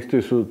year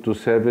 60 to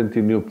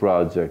 70 new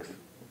projects.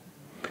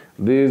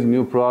 These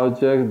new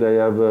projects, they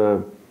have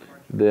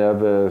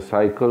a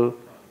cycle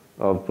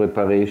of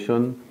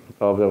preparation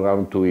of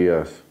around 2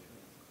 years.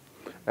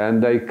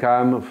 And they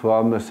come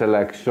from a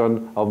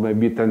selection of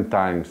maybe 10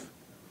 times.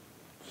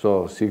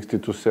 So 60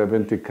 to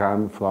 70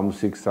 come from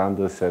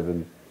 600,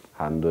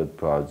 700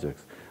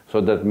 projects.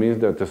 So that means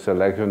that the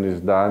selection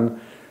is done,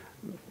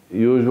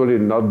 usually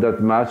not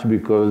that much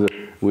because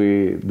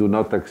we do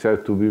not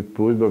accept to be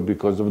pushed, but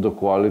because of the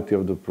quality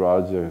of the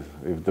project.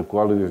 If the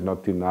quality is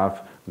not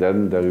enough,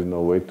 then there is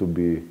no way to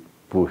be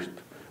pushed.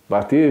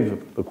 But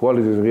if the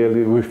quality is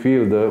really, we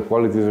feel the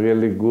quality is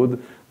really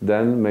good,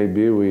 then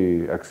maybe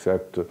we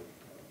accept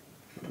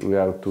we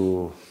are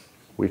too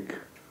weak.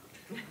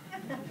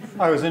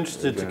 I was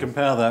interested to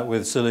compare that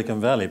with Silicon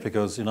Valley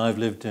because I've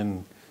lived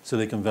in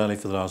Silicon Valley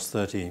for the last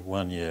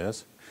 31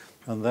 years,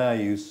 and there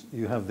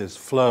you have this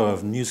flow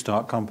of new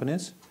start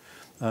companies,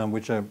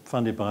 which are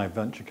funded by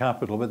venture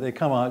capital, but they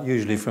come out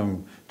usually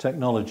from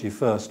technology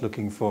first,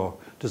 looking for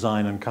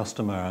design and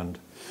customer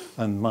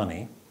and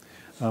money.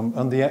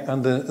 And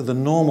the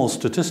normal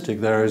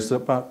statistic there is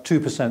about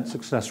 2%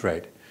 success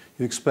rate.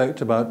 You expect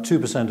about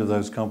 2% of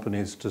those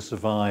companies to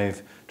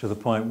survive to the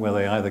point where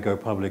they either go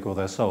public or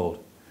they're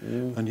sold.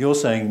 And you're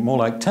saying more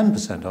like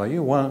 10%, are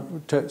you?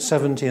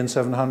 70 and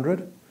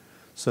 700?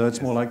 So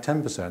it's more like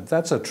 10%.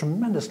 That's a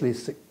tremendously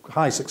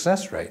high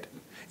success rate,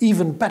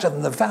 even better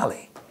than the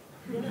Valley.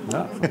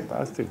 Yeah,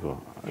 fantastic.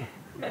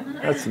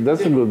 That's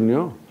a good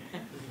news.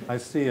 I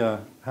see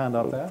a hand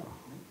up there.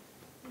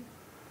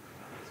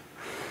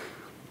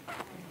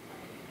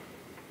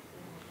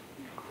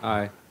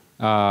 Hi,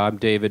 I'm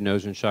David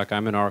Nosenchuk.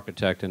 I'm an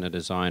architect and a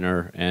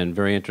designer and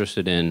very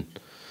interested in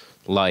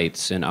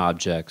lights and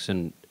objects.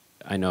 And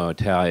I know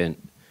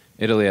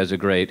Italy has a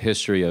great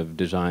history of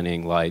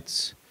designing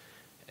lights.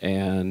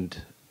 And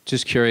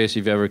just curious if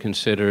you've ever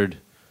considered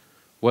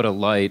what a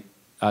light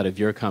out of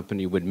your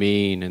company would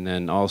mean, and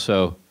then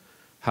also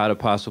how to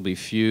possibly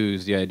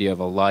fuse the idea of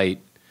a light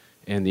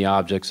and the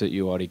objects that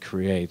you already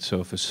create.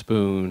 So if a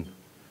spoon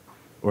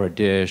or a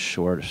dish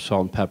or a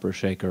salt and pepper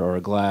shaker or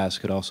a glass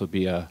could also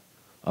be a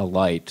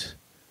light,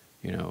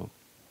 have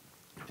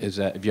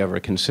you ever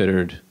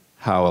considered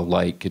how a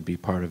light could be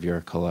part of your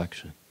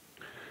collection?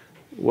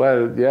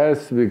 Well,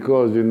 yes,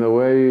 because in a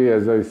way,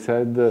 as I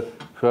said,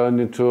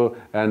 furniture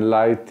and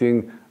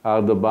lighting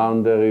are the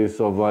boundaries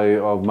of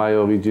my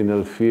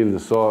original field.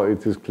 So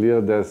it is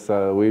clear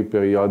that we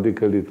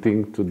periodically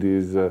think to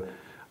these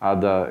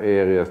other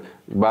areas,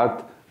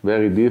 but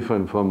very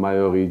different from my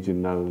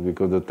original,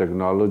 because the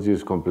technology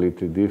is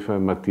completely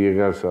different,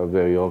 materials are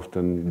very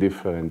often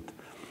different.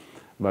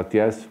 But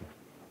yes,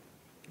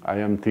 I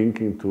am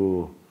thinking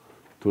to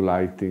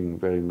lighting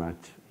very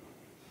much.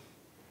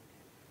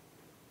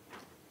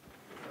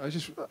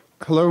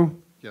 Hello?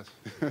 Yes.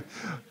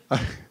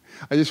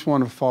 I just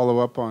want to follow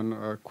up on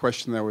a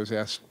question that was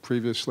asked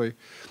previously.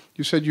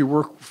 You said you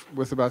work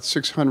with about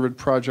 600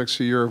 projects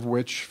a year, of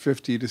which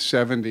 50 to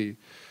 70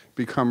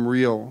 become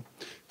real.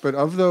 But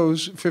of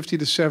those 50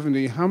 to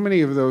 70, how many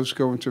of those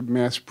go into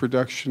mass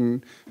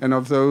production? And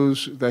of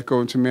those that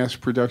go into mass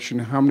production,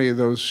 how many of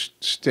those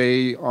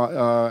stay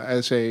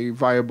as a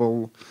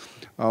viable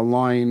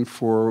line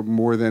for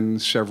more than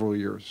several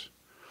years?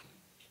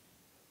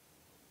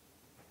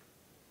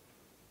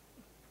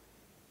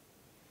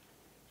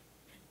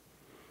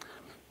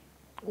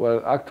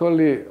 Well,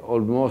 actually,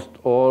 almost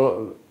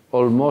all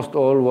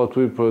what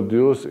we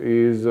produce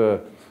is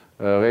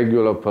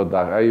regular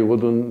production. I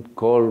wouldn't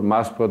call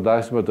mass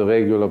production, but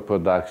regular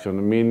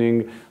production,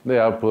 meaning they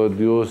are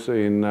produced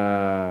in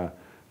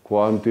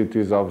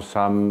quantities of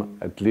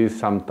at least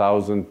some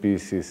thousand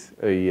pieces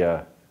a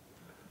year.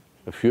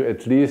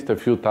 At least a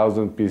few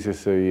thousand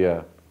pieces a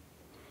year.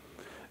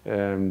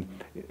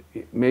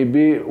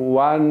 Maybe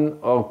 1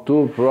 or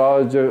 2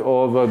 projects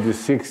over the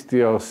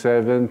 60 or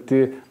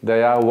 70,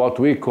 they are what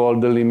we call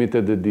the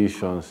limited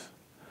editions,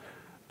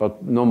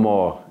 but no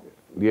more,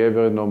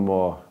 ever no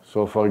more.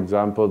 So for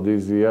example,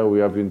 this year we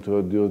have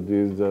introduced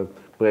this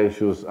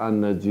precious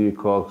Anna G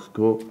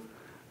corkscrew,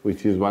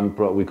 which is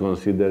we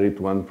consider it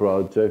one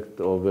project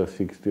over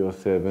 60 or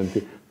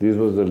 70. This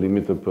was a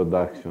limited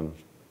production.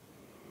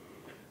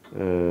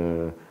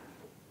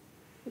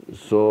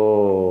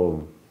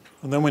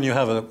 And then when you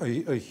have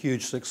a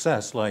huge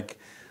success, like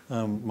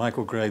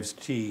Michael Graves'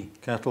 tea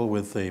kettle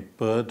with the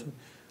bird,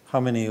 how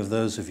many of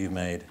those have you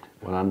made?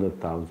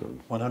 100,000.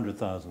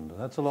 100,000.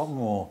 That's a lot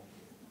more.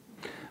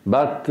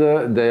 But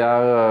they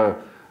are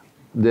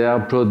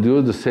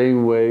produced the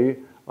same way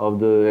of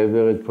the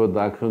average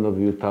production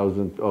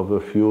of a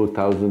few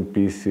thousand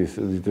pieces.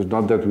 It is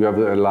not that we have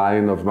a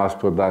line of mass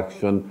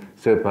production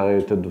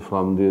separated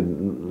from the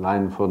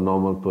line for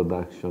normal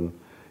production.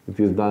 it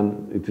is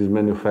done, it is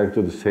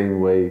manufactured the same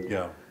way.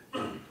 Yeah.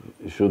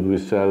 Should we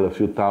sell a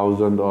few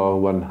thousand or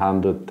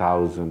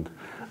 100,000?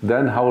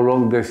 Then how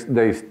long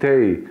they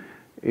stay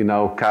in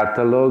our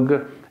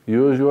catalog?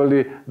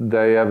 Usually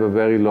they have a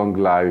very long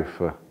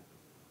life.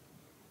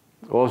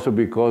 Also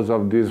because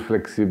of this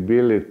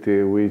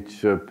flexibility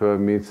which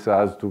permits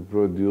us to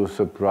produce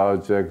a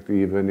project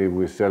even if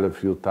we sell a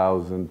few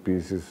thousand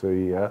pieces a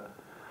year.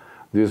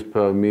 This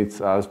permits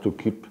us to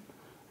keep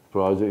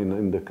project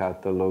in the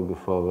catalog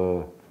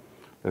for,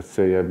 let's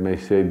say, I may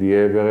say the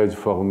average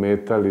for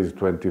metal is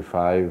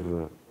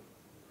 25,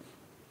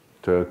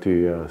 30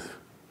 years.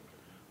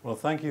 Well,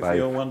 thank you for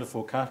your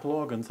wonderful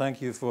catalogue, and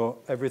thank you for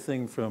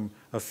everything from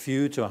a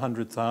few to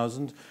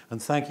 100,000,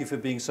 and thank you for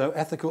being so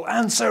ethical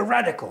and so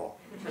radical.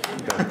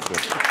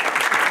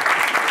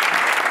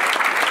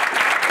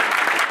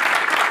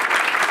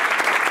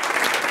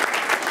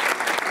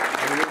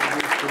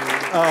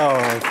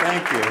 Oh,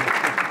 thank you.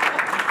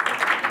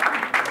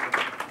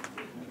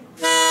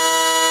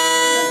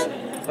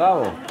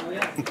 Bravo.